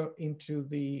sclera into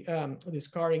the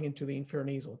scarring into the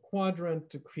infranasal quadrant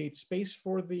to create space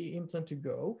for the implant to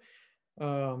go.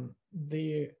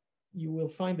 You will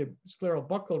find the scleral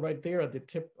buccal right there at the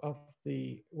tip of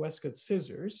the Westcott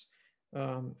scissors.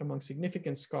 Among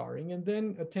significant scarring, and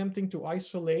then attempting to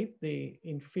isolate the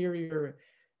inferior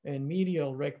and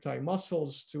medial recti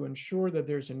muscles to ensure that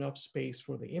there's enough space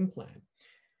for the implant.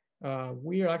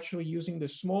 We are actually using the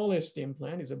smallest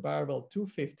implant, is a Barbell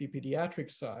 250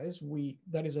 pediatric size.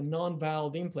 That is a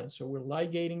non-valved implant, so we're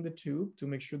ligating the tube to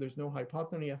make sure there's no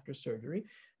hypotony after surgery.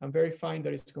 I'm verifying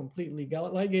that it's completely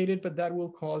ligated, but that will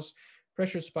cause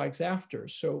pressure spikes after.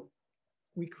 So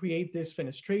we create these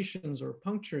fenestrations or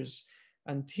punctures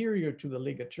anterior to the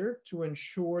ligature to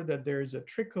ensure that there is a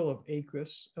trickle of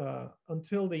aqueous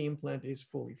until the implant is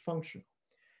fully functional.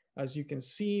 As you can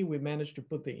see, we managed to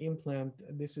put the implant,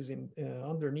 this is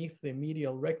underneath the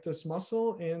medial rectus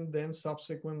muscle and then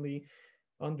subsequently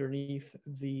underneath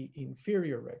the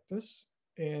inferior rectus.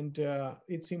 And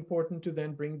it's important to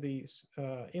then bring the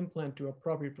implant to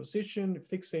appropriate position,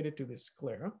 fixate it to the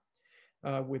sclera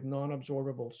with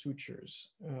non-absorbable sutures.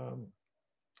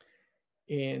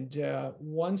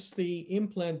 Once the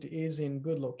implant is in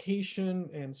good location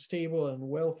and stable and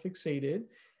well fixated,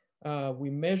 we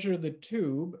measure the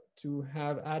tube to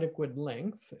have adequate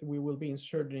length. We will be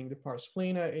inserting the pars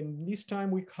plana, and this time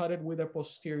we cut it with a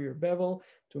posterior bevel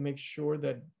to make sure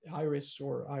that iris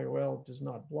or IOL does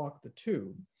not block the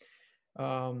tube.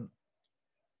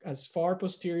 As far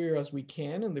posterior as we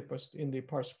can in the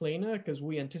pars plana, because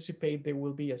we anticipate there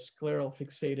will be a scleral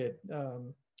fixated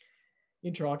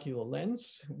intraocular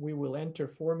lens. We will enter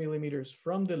 4 millimeters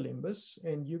from the limbus,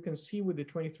 and you can see with the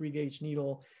 23 gauge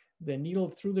needle, the needle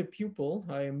through the pupil.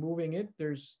 I am moving it.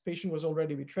 Patient was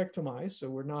already vitrectomized,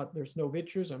 so there's no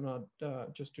vitreous. I'm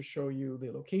not, just to show you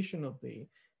the location of the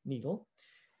needle.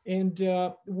 And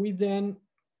we then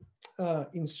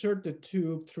insert the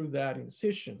tube through that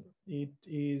incision. It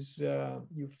is,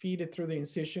 you feed it through the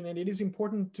incision, and it is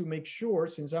important to make sure,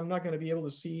 since I'm not going to be able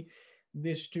to see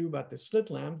this tube at the slit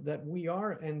lamp, that we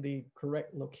are in the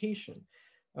correct location.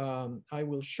 I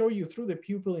will show you through the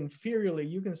pupil inferiorly.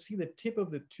 You can see the tip of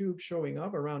the tube showing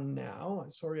up around now.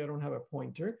 Sorry, I don't have a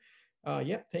pointer.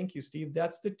 Yeah, thank you, Steve.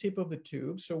 That's the tip of the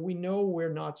tube. So we know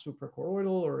we're not suprachoroidal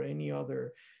or any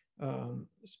other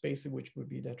space which would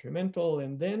be detrimental.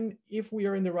 And then if we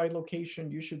are in the right location,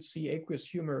 you should see aqueous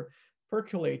humor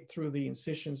percolate through the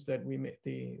incisions that we made,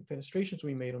 the fenestrations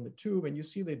we made on the tube, and you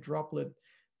see the droplet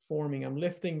forming. I'm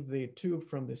lifting the tube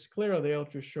from the sclera there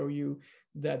to show you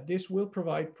that this will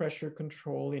provide pressure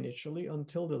control initially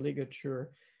until the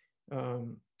ligature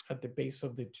at the base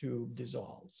of the tube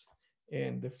dissolves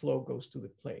and the flow goes to the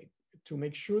plate. To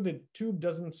make sure the tube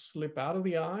doesn't slip out of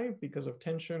the eye because of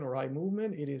tension or eye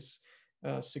movement, it is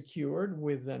secured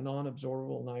with a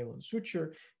non-absorbable nylon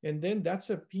suture. And then that's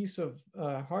a piece of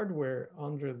hardware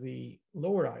under the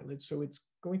lower eyelid. So it's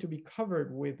going to be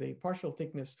covered with a partial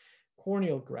thickness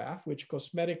corneal graft, which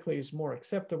cosmetically is more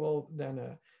acceptable than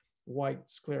a white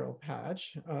scleral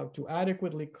patch to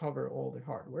adequately cover all the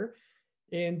hardware.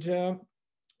 And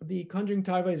the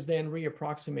conjunctiva is then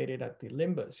reapproximated at the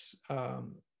limbus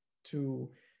to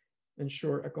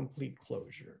ensure a complete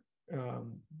closure.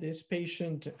 This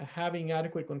patient, having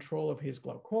adequate control of his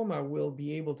glaucoma, will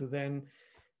be able to then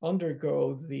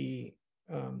undergo the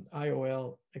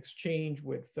IOL exchange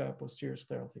with posterior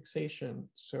scleral fixation.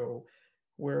 So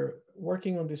We're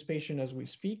working on this patient as we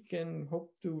speak and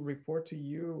hope to report to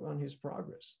you on his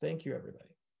progress. Thank you, everybody.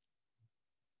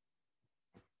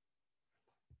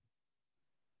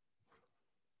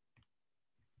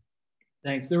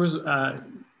 Thanks. There was,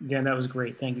 again, that was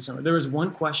great. Thank you so much. There was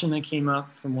one question that came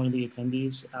up from one of the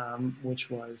attendees, which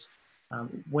was,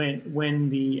 when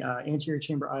the anterior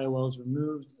chamber IOL is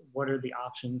removed, what are the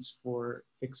options for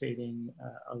fixating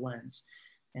a lens?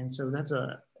 And so that's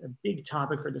a big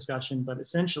topic for discussion, but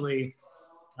essentially,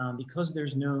 because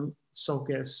there's no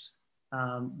sulcus,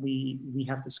 we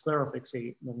have to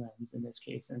sclerofixate the lens in this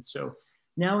case. And so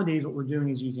nowadays, what we're doing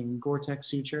is using Gore-Tex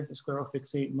suture to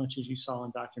sclerofixate, much as you saw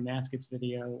in Dr. Masket's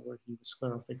video, where he was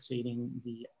sclerofixating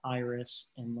the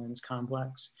iris and lens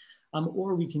complex.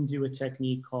 Or we can do a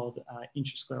technique called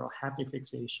intrascleral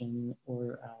haptic-fixation,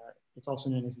 or it's also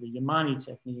known as the Yamane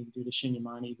technique, due to Shin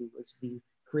Yamane, who was the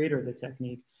creator of the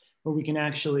technique, where we can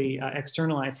actually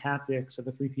externalize haptics of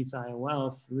a three-piece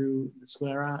IOL through the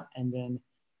sclera and then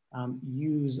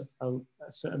use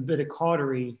a bit of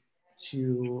cautery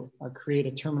to create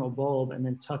a terminal bulb and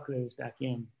then tuck those back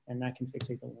in, and that can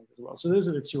fixate the lens as well. So those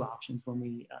are the two options when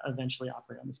we eventually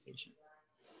operate on this patient.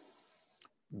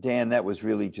 Dan, that was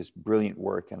really just brilliant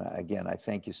work. And again, I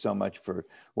thank you so much for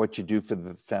what you do for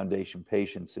the foundation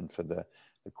patients and for the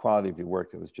quality of your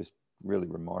work. It was just really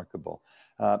remarkable.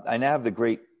 I now have the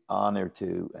great honor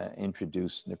to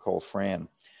introduce Nicole Fran.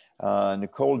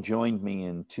 Nicole joined me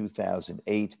in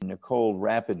 2008. Nicole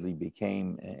rapidly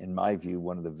became, in my view,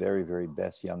 one of the very, very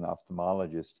best young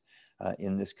ophthalmologists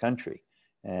in this country.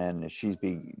 And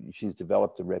she's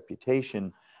developed a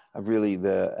reputation of really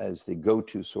as the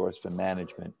go-to source for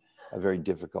management of very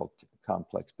difficult,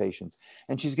 complex patients.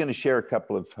 And she's going to share a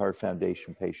couple of her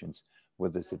foundation patients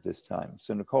with us at this time.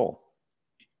 So Nicole.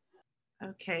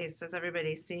 Okay, so is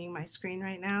everybody seeing my screen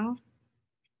right now?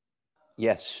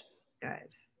 Yes. Good.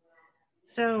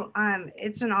 So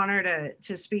it's an honor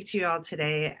to speak to you all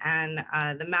today. And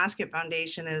the Masket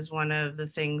Foundation is one of the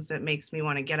things that makes me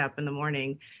want to get up in the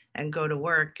morning and go to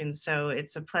work. And so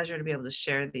it's a pleasure to be able to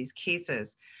share these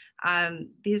cases.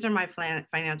 These are my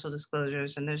financial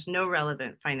disclosures, and there's no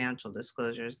relevant financial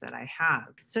disclosures that I have.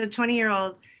 So a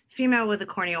 20-year-old female with a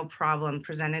corneal problem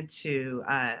presented to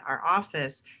our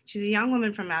office. She's a young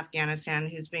woman from Afghanistan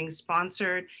who's being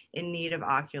sponsored in need of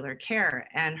ocular care.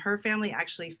 And her family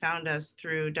actually found us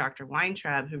through Dr.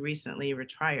 Weintraub, who recently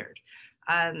retired.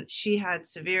 She had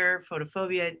severe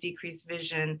photophobia, decreased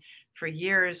vision for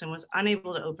years, and was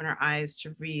unable to open her eyes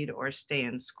to read or stay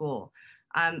in school.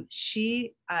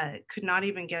 She could not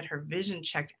even get her vision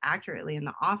checked accurately in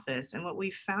the office. And what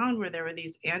we found were there were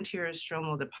these anterior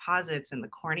stromal deposits in the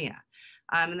cornea.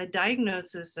 And the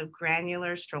diagnosis of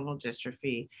granular stromal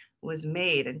dystrophy was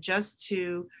made. And just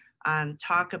to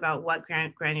talk about what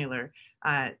granular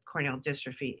corneal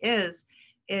dystrophy is,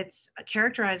 it's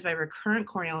characterized by recurrent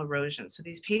corneal erosion. So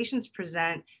these patients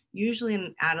present usually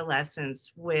in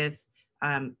adolescence with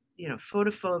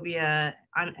photophobia,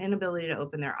 inability to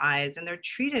open their eyes, and they're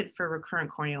treated for recurrent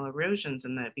corneal erosions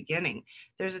in the beginning.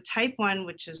 There's a type 1,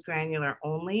 which is granular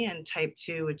only, and type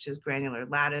 2, which is granular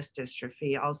lattice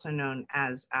dystrophy, also known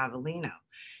as Avellino.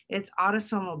 It's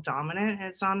autosomal dominant, and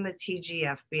it's on the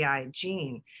TGFBI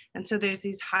gene. And so there's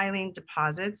these hyaline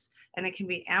deposits, and it can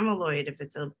be amyloid if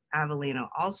it's Avellino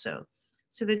also.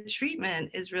 So the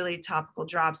treatment is really topical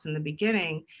drops in the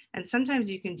beginning, and sometimes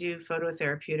you can do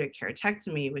phototherapeutic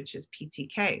keratectomy, which is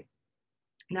PTK.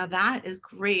 Now that is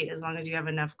great as long as you have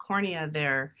enough cornea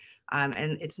there and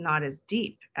it's not as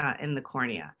deep in the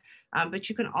cornea. But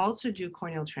you can also do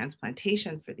corneal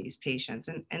transplantation for these patients.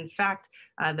 And in fact,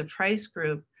 the Price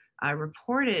group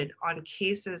reported on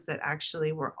cases that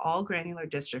actually were all granular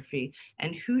dystrophy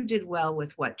and who did well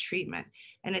with what treatment.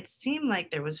 And it seemed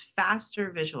like there was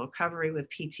faster visual recovery with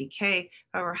PTK,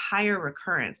 however, higher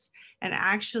recurrence. And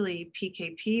actually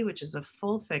PKP, which is a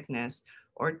full thickness,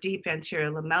 or deep anterior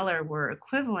lamellar were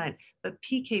equivalent, but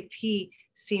PKP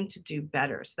seemed to do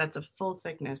better. So that's a full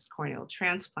thickness corneal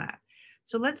transplant.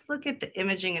 So let's look at the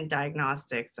imaging and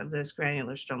diagnostics of this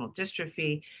granular stromal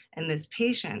dystrophy in this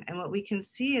patient. And what we can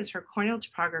see is her corneal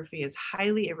topography is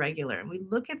highly irregular. And we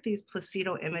look at these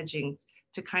placido imaging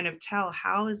to kind of tell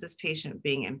how is this patient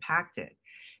being impacted.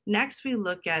 Next, we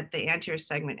look at the anterior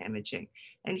segment imaging.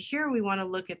 And here we want to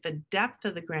look at the depth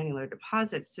of the granular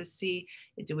deposits to see,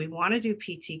 do we want to do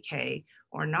PTK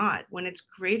or not? When it's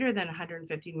greater than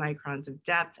 150 microns of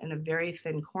depth and a very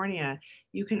thin cornea,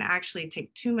 you can actually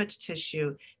take too much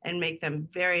tissue and make them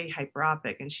very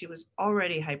hyperopic. And she was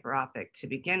already hyperopic to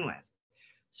begin with.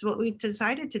 So what we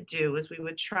decided to do was we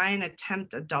would try and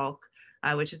attempt a DULC,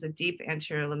 which is a deep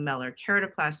anterior lamellar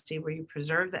keratoplasty, where you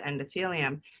preserve the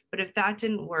endothelium, But if that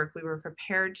didn't work, we were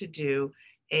prepared to do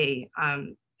a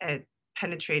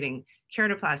penetrating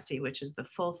keratoplasty, which is the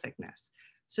full thickness.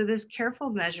 So this careful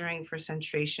measuring for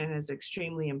centration is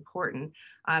extremely important,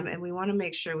 and we want to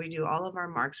make sure we do all of our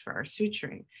marks for our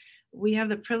suturing. We have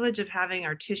the privilege of having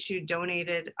our tissue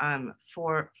donated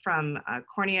from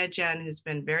Cornea Gen, who's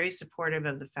been very supportive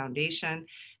of the foundation.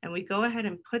 And we go ahead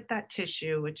and put that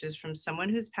tissue, which is from someone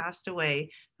who's passed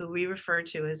away, who we refer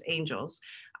to as angels.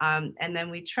 And then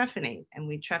we trephinate, and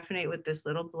we trephinate with this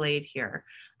little blade here.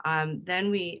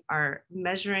 Then we are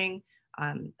measuring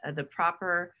the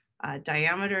proper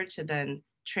diameter to then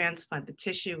transplant the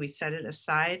tissue. We set it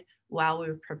aside while we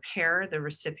prepare the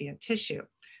recipient tissue.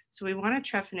 So we want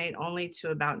to trephinate only to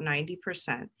about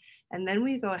 90%. And then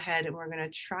we go ahead and we're going to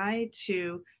try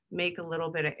to make a little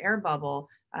bit of air bubble.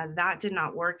 That did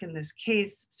not work in this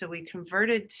case, so we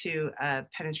converted to a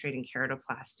penetrating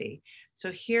keratoplasty.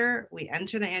 So here we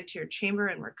enter the anterior chamber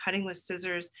and we're cutting with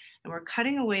scissors and we're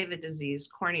cutting away the diseased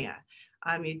cornea.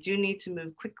 You do need to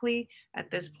move quickly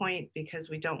at this point because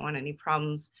we don't want any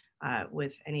problems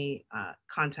with any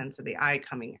contents of the eye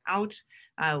coming out.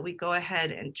 We go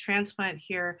ahead and transplant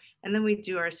here, and then we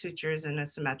do our sutures in a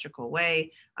symmetrical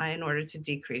way in order to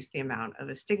decrease the amount of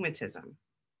astigmatism.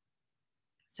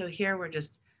 So here we're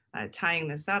just tying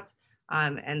this up,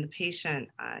 and the patient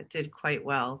did quite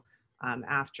well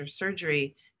after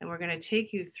surgery, and we're going to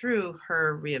take you through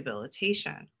her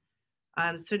rehabilitation.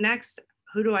 So next,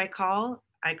 who do I call?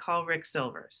 I call Rick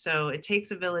Silver. So it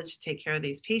takes a village to take care of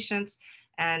these patients,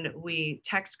 and we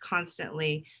text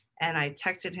constantly. And I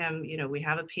texted him, you know, we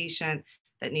have a patient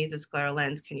that needs a scleral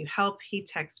lens. Can you help? He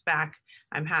texts back,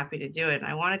 I'm happy to do it. And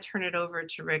I want to turn it over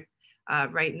to Rick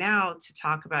right now to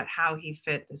talk about how he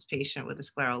fit this patient with a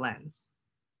scleral lens.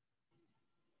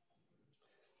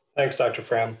 Thanks, Dr.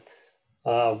 Fram.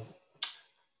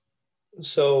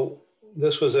 So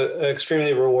this was an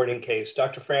extremely rewarding case.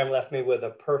 Dr. Fram left me with a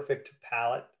perfect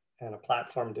palette and a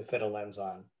platform to fit a lens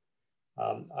on.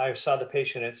 I saw the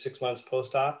patient at 6 months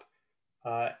post-op,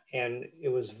 and it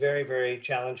was very, very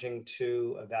challenging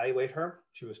to evaluate her.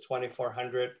 She was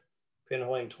 2400,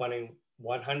 pinholing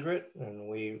 2100, and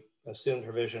we assumed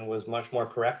her vision was much more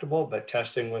correctable, but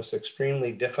testing was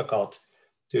extremely difficult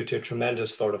due to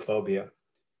tremendous photophobia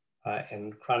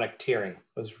and chronic tearing.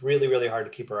 It was really, really hard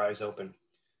to keep her eyes open.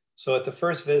 So at the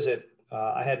first visit,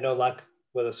 I had no luck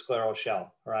with a scleral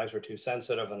shell. Her eyes were too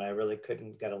sensitive and I really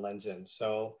couldn't get a lens in.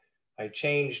 So I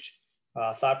changed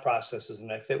thought processes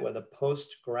and I fit with a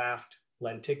post-graft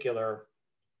lenticular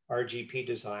RGP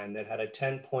design that had a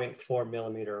 10.4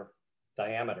 millimeter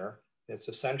diameter. It's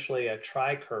essentially a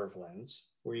tri-curve lens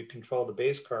where you control the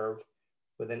base curve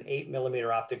with an 8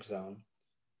 millimeter optic zone,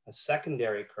 a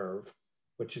secondary curve,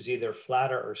 which is either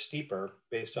flatter or steeper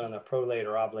based on a prolate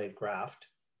or oblate graft.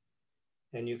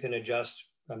 And you can adjust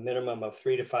a minimum of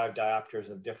 3 to 5 diopters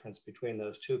of difference between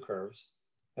those two curves,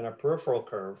 and a peripheral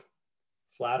curve,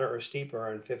 flatter or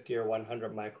steeper in 50 or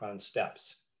 100 micron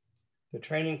steps. The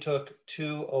training took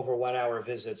 2 over 1 hour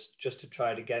visits just to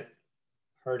try to get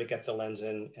her to get the lens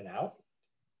in and out.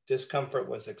 Discomfort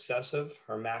was excessive.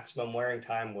 Her maximum wearing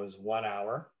time was 1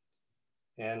 hour.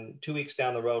 And 2 weeks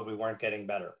down the road, we weren't getting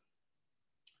better.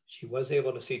 She was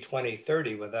able to see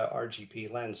 20/30 with that RGP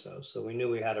lens though, so we knew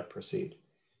we had to proceed.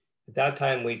 At that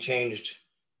time, we changed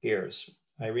gears.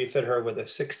 I refit her with a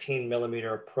 16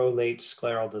 millimeter prolate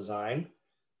scleral design.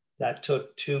 That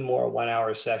took 2 more 1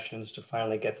 hour sessions to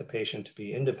finally get the patient to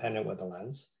be independent with the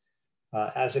lens.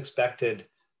 As expected,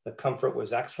 the comfort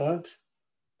was excellent.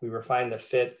 We refined the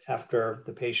fit after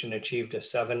the patient achieved a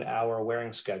 7-hour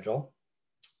wearing schedule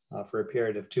for a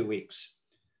period of 2 weeks.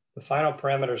 The final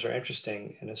parameters are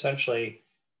interesting, and essentially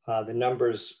the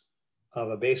numbers of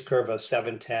a base curve of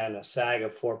 710, a sag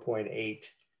of 4.8,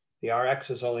 the RX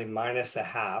is only minus a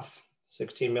half,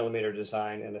 16 millimeter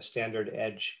design, and a standard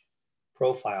edge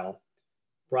profile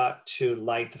brought to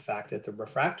light the fact that the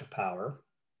refractive power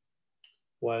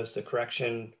was the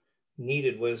correction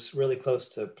needed was really close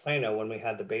to plano when we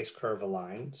had the base curve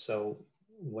aligned. So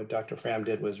what Dr. Fram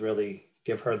did was really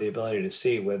give her the ability to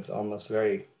see with almost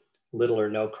very little or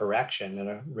no correction in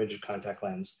a rigid contact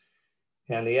lens.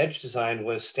 And the edge design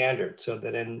was standard so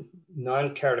that in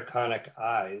non-keratoconic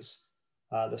eyes,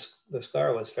 the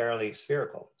sclera was fairly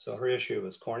spherical. So her issue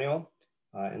was corneal.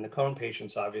 In the cone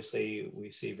patients, obviously,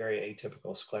 we see very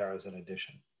atypical scleras in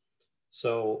addition.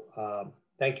 So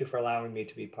thank you for allowing me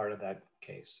to be part of that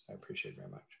case. I appreciate it very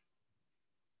much.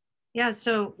 Yeah,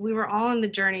 so we were all on the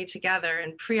journey together,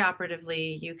 and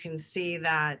preoperatively, you can see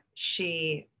that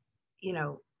she, you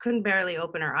know, couldn't barely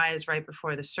open her eyes right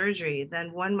before the surgery.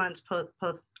 Then 1 month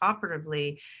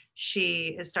post-operatively,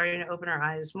 she is starting to open her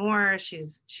eyes more.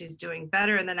 She's doing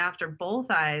better. And then after both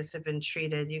eyes have been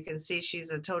treated, you can see she's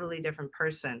a totally different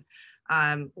person,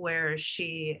 where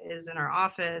she is in her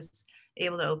office,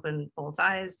 able to open both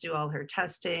eyes, do all her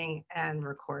testing, and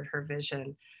record her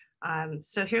vision.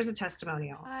 So here's a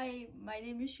testimonial. Hi, my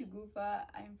name is Shugufa.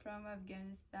 I'm from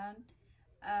Afghanistan.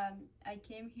 I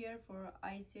came here for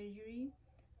eye surgery.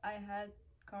 I had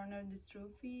corneal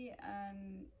dystrophy,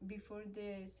 and before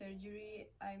the surgery,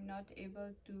 I'm not able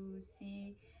to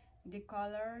see the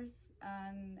colors,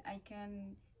 and I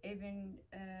can even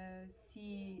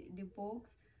see the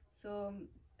box. So,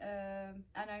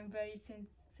 and I'm very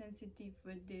sensitive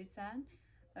with the sun.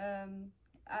 Um,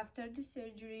 After the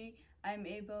surgery, I'm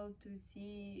able to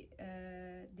see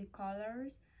the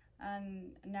colors,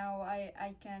 and now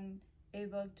I can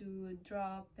able to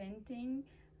draw painting,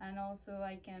 and also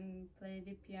I can play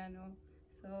the piano.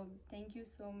 So thank you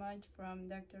so much from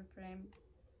Dr. Frame.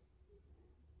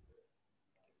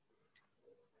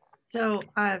 So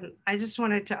I just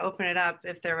wanted to open it up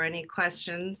if there were any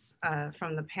questions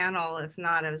from the panel. If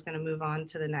not, I was going to move on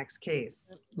to the next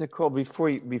case. Nicole, before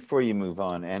you move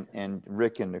on, and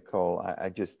Rick and Nicole,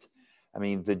 I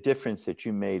mean, the difference that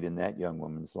you made in that young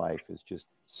woman's life is just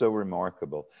so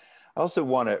remarkable. I also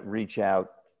want to reach out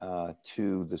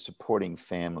to the supporting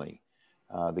family,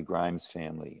 the Grimes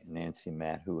family, Nancy and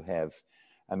Matt, who have,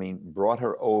 I mean, brought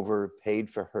her over, paid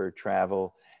for her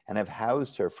travel, and have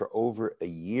housed her for over a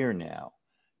year now,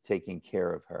 taking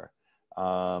care of her.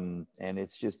 And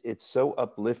it's so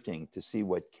uplifting to see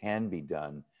what can be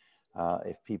done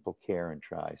if people care and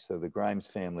try. So the Grimes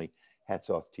family, hats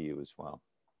off to you as well.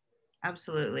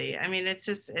 Absolutely. I mean, it's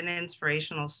just an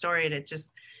inspirational story, and it just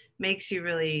makes you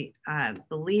really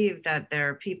believe that there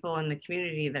are people in the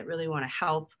community that really want to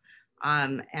help.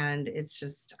 And it's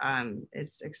just,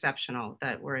 it's exceptional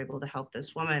that we're able to help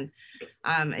this woman,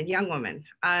 a young woman.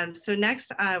 So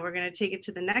next, we're going to take it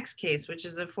to the next case, which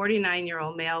is a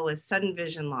 49-year-old male with sudden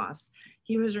vision loss.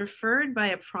 He was referred by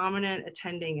a prominent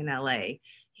attending in LA.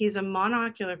 He's a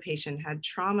monocular patient, had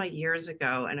trauma years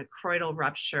ago and a choroidal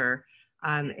rupture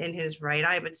in his right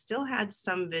eye, but still had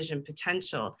some vision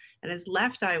potential. And his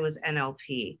left eye was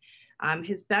NLP.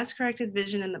 His best corrected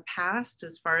vision in the past,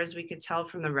 as far as we could tell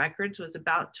from the records, was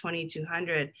about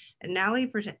 2200. And now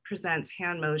he presents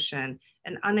hand motion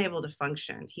and unable to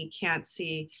function. He can't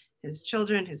see his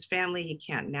children, his family, he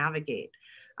can't navigate.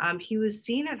 He was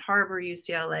seen at Harbor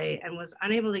UCLA and was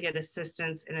unable to get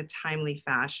assistance in a timely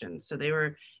fashion. So they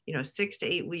were, 6 to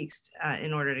 8 weeks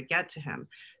in order to get to him.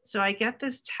 So I get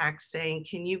this text saying,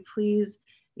 can you please,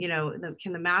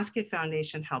 can the Masket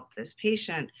Foundation help this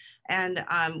patient? And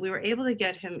we were able to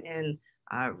get him in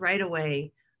right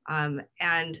away.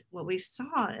 And what we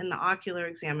saw in the ocular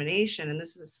examination, and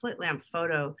this is a slit lamp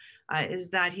photo, is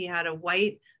that he had a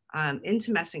white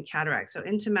intumescent cataract. So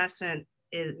intumescent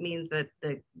means that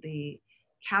the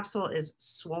capsule is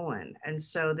swollen. And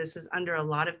so this is under a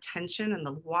lot of tension, and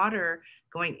the water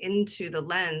going into the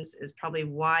lens is probably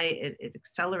why it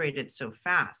accelerated so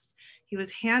fast. He was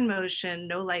hand motion,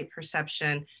 no light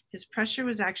perception. His pressure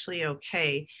was actually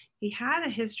okay. He had a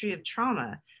history of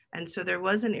trauma. And so there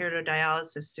was an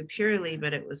iridodialysis superiorly,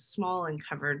 but it was small and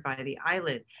covered by the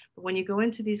eyelid. But when you go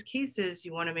into these cases,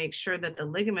 you want to make sure that the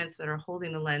ligaments that are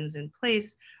holding the lens in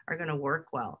place are going to work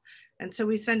well. And so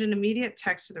we send an immediate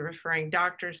text to the referring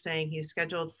doctor saying he's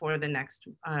scheduled for the next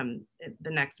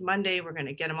Monday. We're going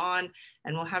to get him on,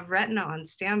 and we'll have retina on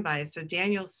standby. So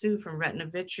Daniel Su from Retina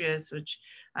Vitreous, which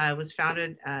was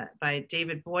founded by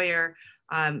David Boyer,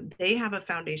 they have a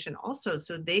foundation also.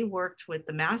 So they worked with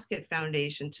the Masket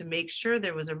Foundation to make sure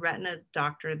there was a retina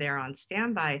doctor there on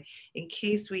standby in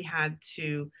case we had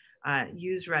to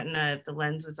use retina if the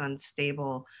lens was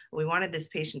unstable. We wanted this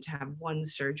patient to have one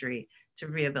surgery to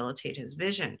rehabilitate his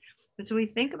vision. And so we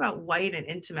think about white and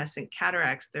intumescent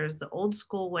cataracts. There's the old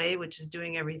school way, which is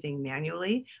doing everything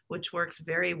manually, which works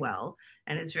very well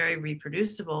and is very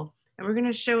reproducible. And we're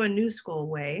going to show a new school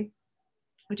way,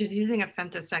 which is using a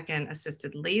femtosecond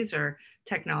assisted laser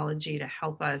technology to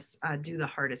help us do the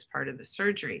hardest part of the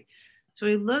surgery. So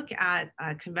we look at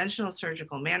conventional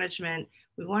surgical management.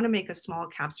 We want to make a small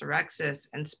capsulorhexis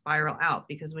and spiral out,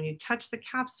 because when you touch the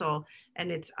capsule and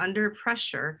it's under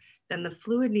pressure, then the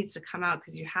fluid needs to come out,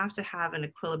 because you have to have an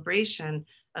equilibration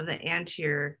of the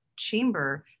anterior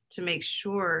chamber to make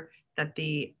sure that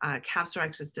the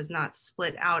capsulorhexis does not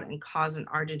split out and cause an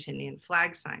Argentinian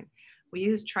flag sign. We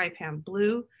use trypan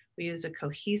blue. We use a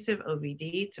cohesive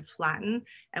OVD to flatten,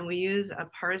 and we use a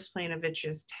pars plana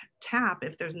vitreous tap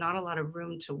if there's not a lot of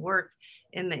room to work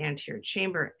in the anterior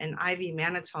chamber, and IV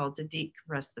mannitol to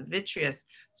decompress the vitreous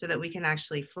so that we can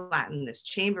actually flatten this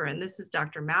chamber. And this is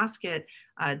Dr. Masket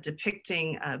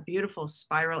depicting a beautiful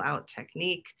spiral out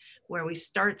technique where we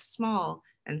start small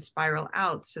and spiral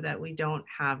out so that we don't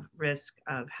have risk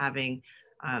of having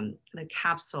the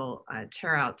capsule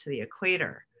tear out to the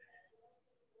equator.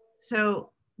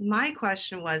 So my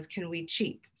question was, can we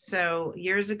cheat? So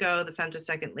years ago, the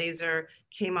femtosecond laser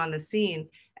came on the scene,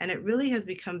 and it really has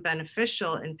become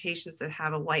beneficial in patients that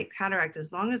have a white cataract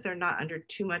as long as they're not under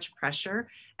too much pressure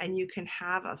and you can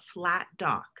have a flat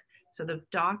dock. So the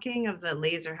docking of the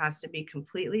laser has to be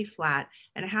completely flat,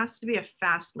 and it has to be a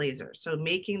fast laser. So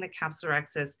making the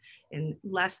capsulorhexis in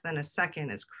less than a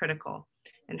second is critical.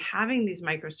 And having these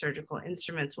microsurgical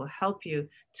instruments will help you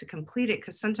to complete it,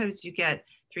 because sometimes you get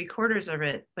 3/4 of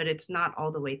it, but it's not all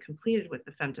the way completed with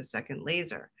the femtosecond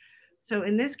laser. So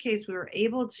in this case, we were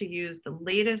able to use the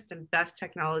latest and best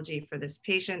technology for this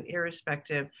patient,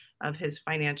 irrespective of his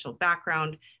financial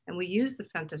background. And we used the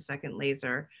femtosecond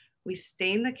laser. We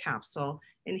stain the capsule,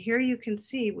 and here you can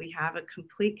see we have a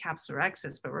complete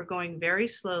capsulorhexis, but we're going very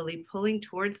slowly, pulling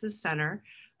towards the center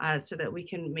so that we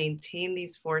can maintain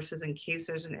these forces in case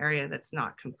there's an area that's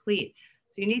not complete.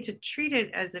 So you need to treat it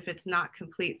as if it's not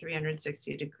complete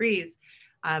 360 degrees,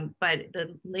 but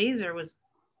the laser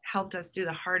helped us do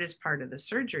the hardest part of the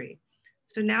surgery.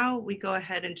 So now we go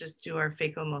ahead and just do our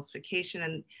phacoemulsification,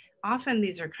 and often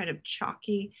these are kind of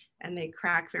chalky and they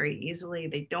crack very easily.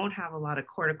 They don't have a lot of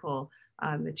cortical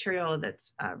material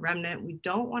that's remnant. We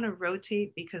don't want to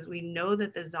rotate because we know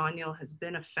that the zonule has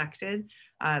been affected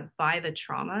by the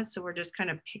trauma. So we're just kind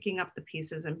of picking up the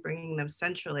pieces and bringing them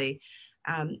centrally.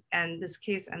 And this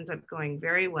case ends up going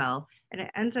very well, and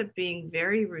it ends up being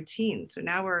very routine. So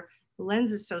now the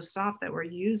lens is so soft that we're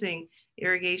using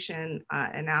irrigation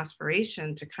and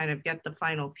aspiration to kind of get the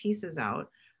final pieces out.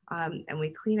 And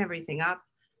we clean everything up,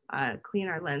 clean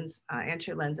our lens,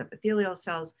 anterior lens epithelial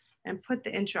cells, and put the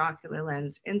intraocular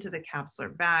lens into the capsular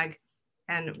bag.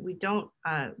 And we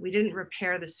didn't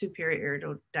repair the superior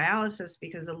iridodialysis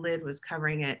because the lid was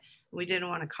covering it. We didn't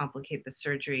want to complicate the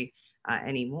surgery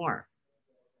anymore.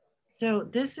 So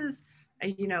this is,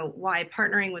 why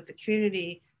partnering with the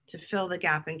community to fill the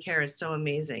gap in care is so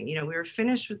amazing. We were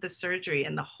finished with the surgery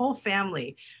and the whole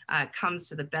family comes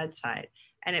to the bedside.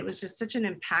 And it was just such an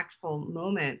impactful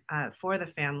moment for the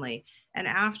family. And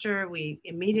after we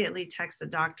immediately text the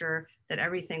doctor that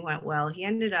everything went well, he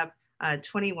ended up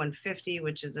 2150,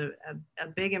 which is a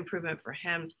big improvement for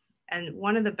him. And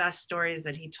one of the best stories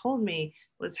that he told me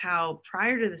was how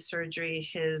prior to the surgery,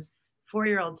 his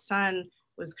 4-year-old son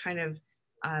was kind of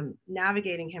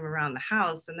navigating him around the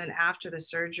house. And then after the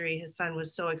surgery, his son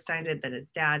was so excited that his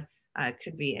dad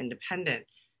could be independent.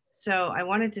 So I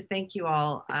wanted to thank you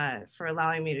all for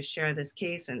allowing me to share this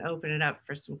case and open it up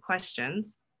for some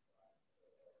questions.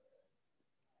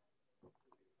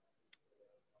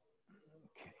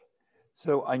 Okay.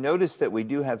 So I noticed that we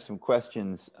do have some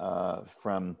questions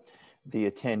from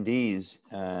the attendees,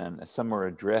 and some are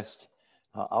addressed.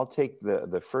 I'll take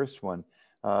the first one.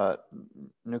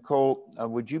 Nicole,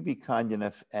 would you be kind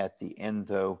enough at the end,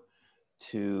 though,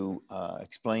 to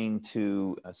explain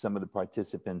to some of the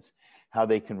participants how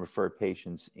they can refer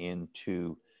patients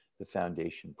into the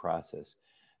foundation process?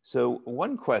 So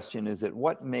one question is that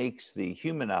what makes the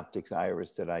human optics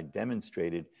iris that I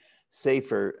demonstrated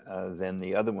safer than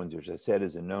the other ones, which I said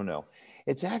is a no-no?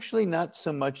 It's actually not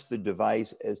so much the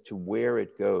device as to where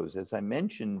it goes. As I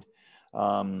mentioned,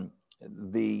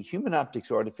 the human optics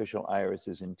artificial iris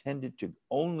is intended to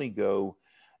only go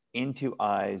into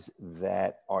eyes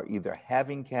that are either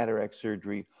having cataract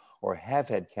surgery or have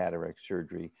had cataract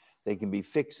surgery. They can be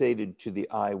fixated to the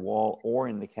eye wall or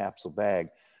in the capsule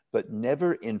bag, but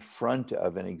never in front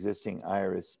of an existing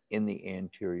iris in the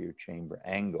anterior chamber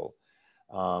angle.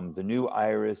 The new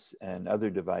iris and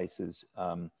other devices,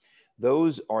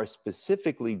 those are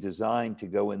specifically designed to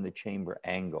go in the chamber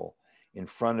angle in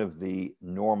front of the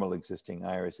normal existing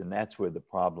iris, and that's where the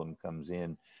problem comes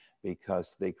in,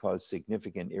 because they cause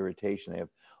significant irritation. They have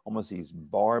almost these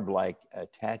barb-like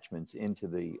attachments into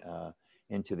the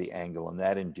angle, and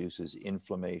that induces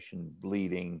inflammation,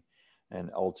 bleeding,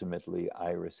 and ultimately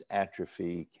iris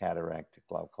atrophy, cataract,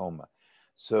 glaucoma.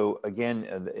 So again,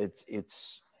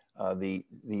 the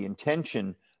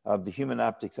intention of the human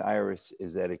optics iris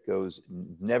is that it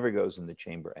never goes in the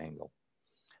chamber angle.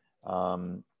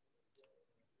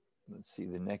 Let's see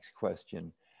the next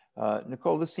question.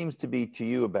 Nicole, this seems to be to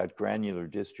you about granular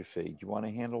dystrophy. Do you want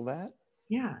to handle that?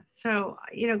 Yeah, so,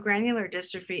 you know, granular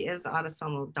dystrophy is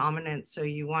autosomal dominant, so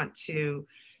you want to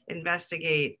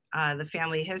investigate the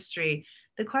family history.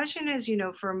 The question is, you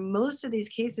know, for most of these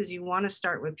cases, you want to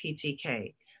start with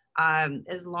PTK.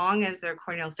 As long as their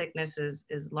corneal thickness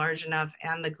is large enough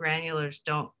and the granules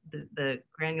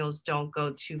don't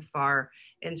go too far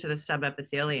into the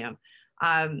subepithelium.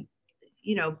 Um,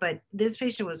 you know, but this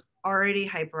patient was already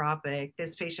hyperopic.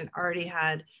 This patient already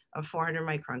had a 400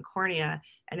 micron cornea,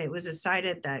 and it was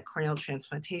decided that corneal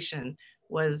transplantation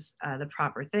was the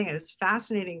proper thing. It was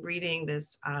fascinating reading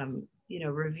this, you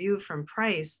know, review from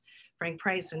Frank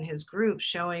Price and his group,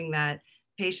 showing that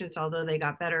patients, although they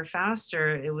got better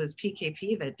faster, it was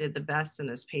PKP that did the best in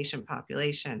this patient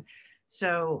population.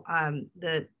 So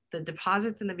the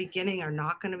deposits in the beginning are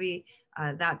not going to be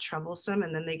that troublesome,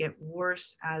 and then they get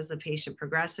worse as the patient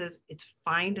progresses. It's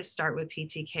fine to start with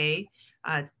PTK,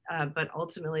 but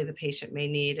ultimately the patient may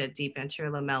need a deep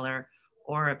anterior lamellar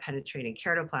or a penetrating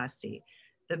keratoplasty.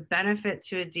 The benefit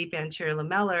to a deep anterior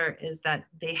lamellar is that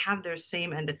they have their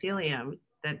same endothelium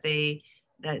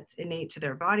that's innate to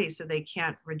their body, so they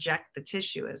can't reject the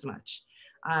tissue as much.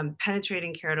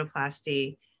 Penetrating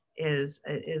keratoplasty is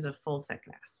a full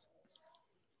thickness.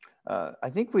 I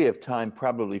think we have time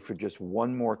probably for just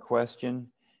one more question.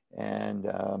 And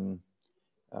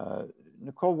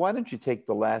Nicole, why don't you take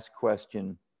the last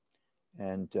question,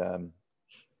 and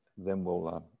then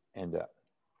we'll end up.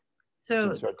 So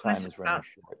since our time is running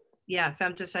short. Yeah,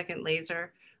 femtosecond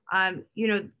laser. You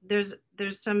know, there's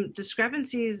some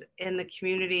discrepancies in the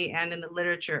community and in the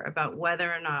literature about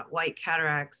whether or not white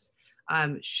cataracts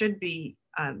should be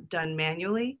done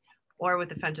manually or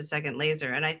with a femtosecond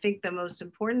laser. And I think the most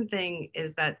important thing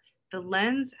is that the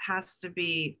lens has to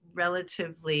be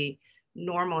relatively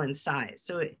normal in size.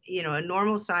 So, you know, a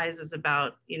normal size is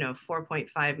about, you know,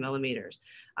 4.5 millimeters.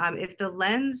 If the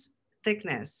lens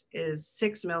thickness is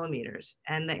 6 millimeters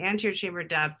and the anterior chamber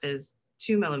depth is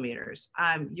 2 millimeters,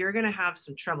 you're going to have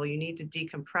some trouble. You need to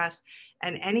decompress,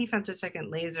 and any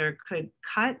femtosecond laser could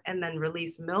cut and then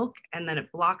release milk, and then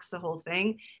it blocks the whole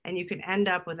thing, and you can end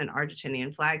up with an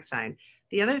Argentinian flag sign.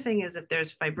 The other thing is if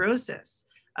there's fibrosis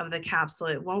of the capsule,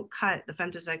 it won't cut, the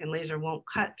femtosecond laser won't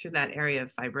cut through that area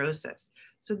of fibrosis.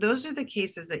 So those are the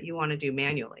cases that you want to do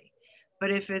manually. But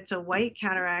if it's a white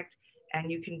cataract and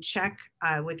you can check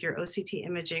with your OCT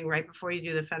imaging right before you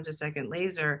do the femtosecond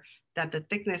laser that the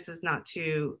thickness is not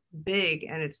too big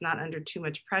and it's not under too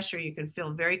much pressure, you can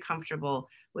feel very comfortable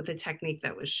with the technique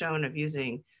that was shown of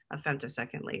using a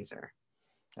femtosecond laser.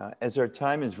 As our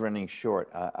time is running short,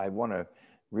 I want to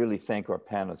really thank our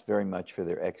panelists very much for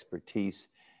their expertise,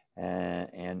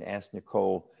 and ask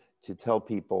Nicole to tell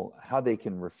people how they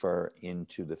can refer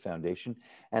into the foundation,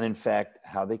 and in fact,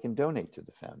 how they can donate to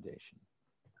the foundation.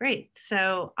 Great.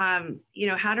 So, you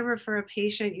know, how to refer a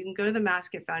patient, you can go to the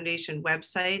Masket Foundation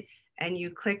website and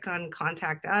you click on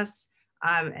Contact Us,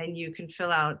 and you can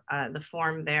fill out the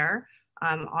form there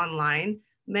online.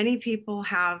 Many people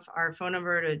have our phone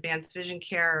number to Advanced Vision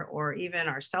Care or even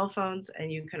our cell phones,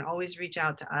 and you can always reach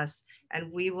out to us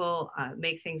and we will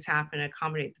make things happen,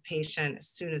 accommodate the patient as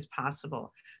soon as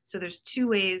possible. So there's two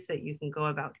ways that you can go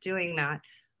about doing that.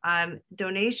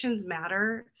 Donations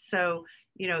matter. So,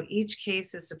 you know, each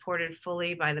case is supported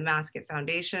fully by the Masket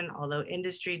Foundation, although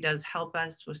industry does help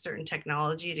us with certain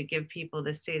technology to give people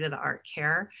the state-of-the-art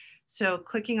care. So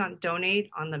clicking on donate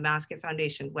on the Masket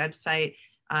Foundation website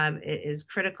is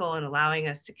critical in allowing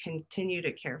us to continue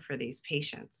to care for these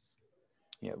patients.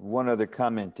 Yeah, one other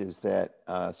comment is that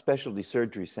Specialty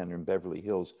Surgery Center in Beverly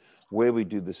Hills, where we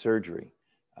do the surgery,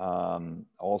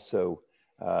 also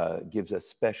gives us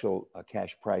special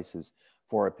cash prices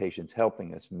for our patients,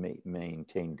 helping us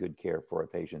maintain good care for our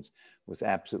patients with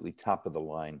absolutely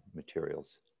top-of-the-line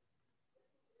materials.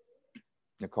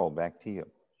 Nicole, back to you.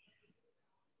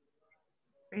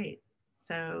 Great.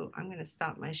 So I'm going to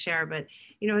stop my share, but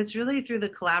you know, it's really through the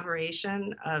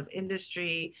collaboration of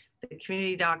industry, the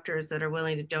community doctors that are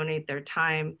willing to donate their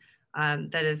time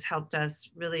that has helped us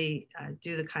really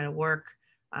do the kind of work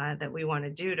that we want to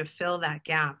do to fill that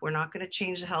gap. We're not going to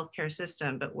change the healthcare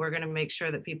system, but we're going to make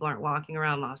sure that people aren't walking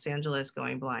around Los Angeles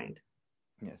going blind.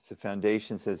 Yes, the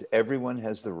foundation says everyone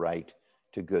has the right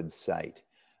to good sight.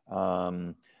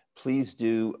 Please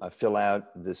do fill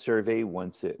out the survey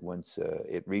once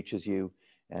it reaches you,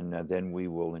 and then we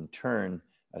will in turn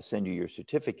send you your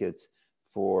certificates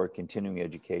for continuing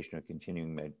education or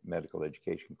continuing medical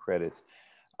education credits.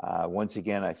 Once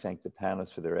again, I thank the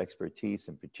panelists for their expertise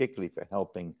and particularly for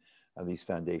helping these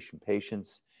foundation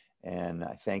patients. And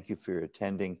I thank you for your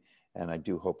attending, and I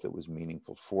do hope that was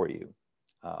meaningful for you.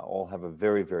 All have a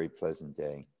very, very pleasant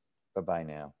day. Bye-bye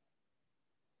now.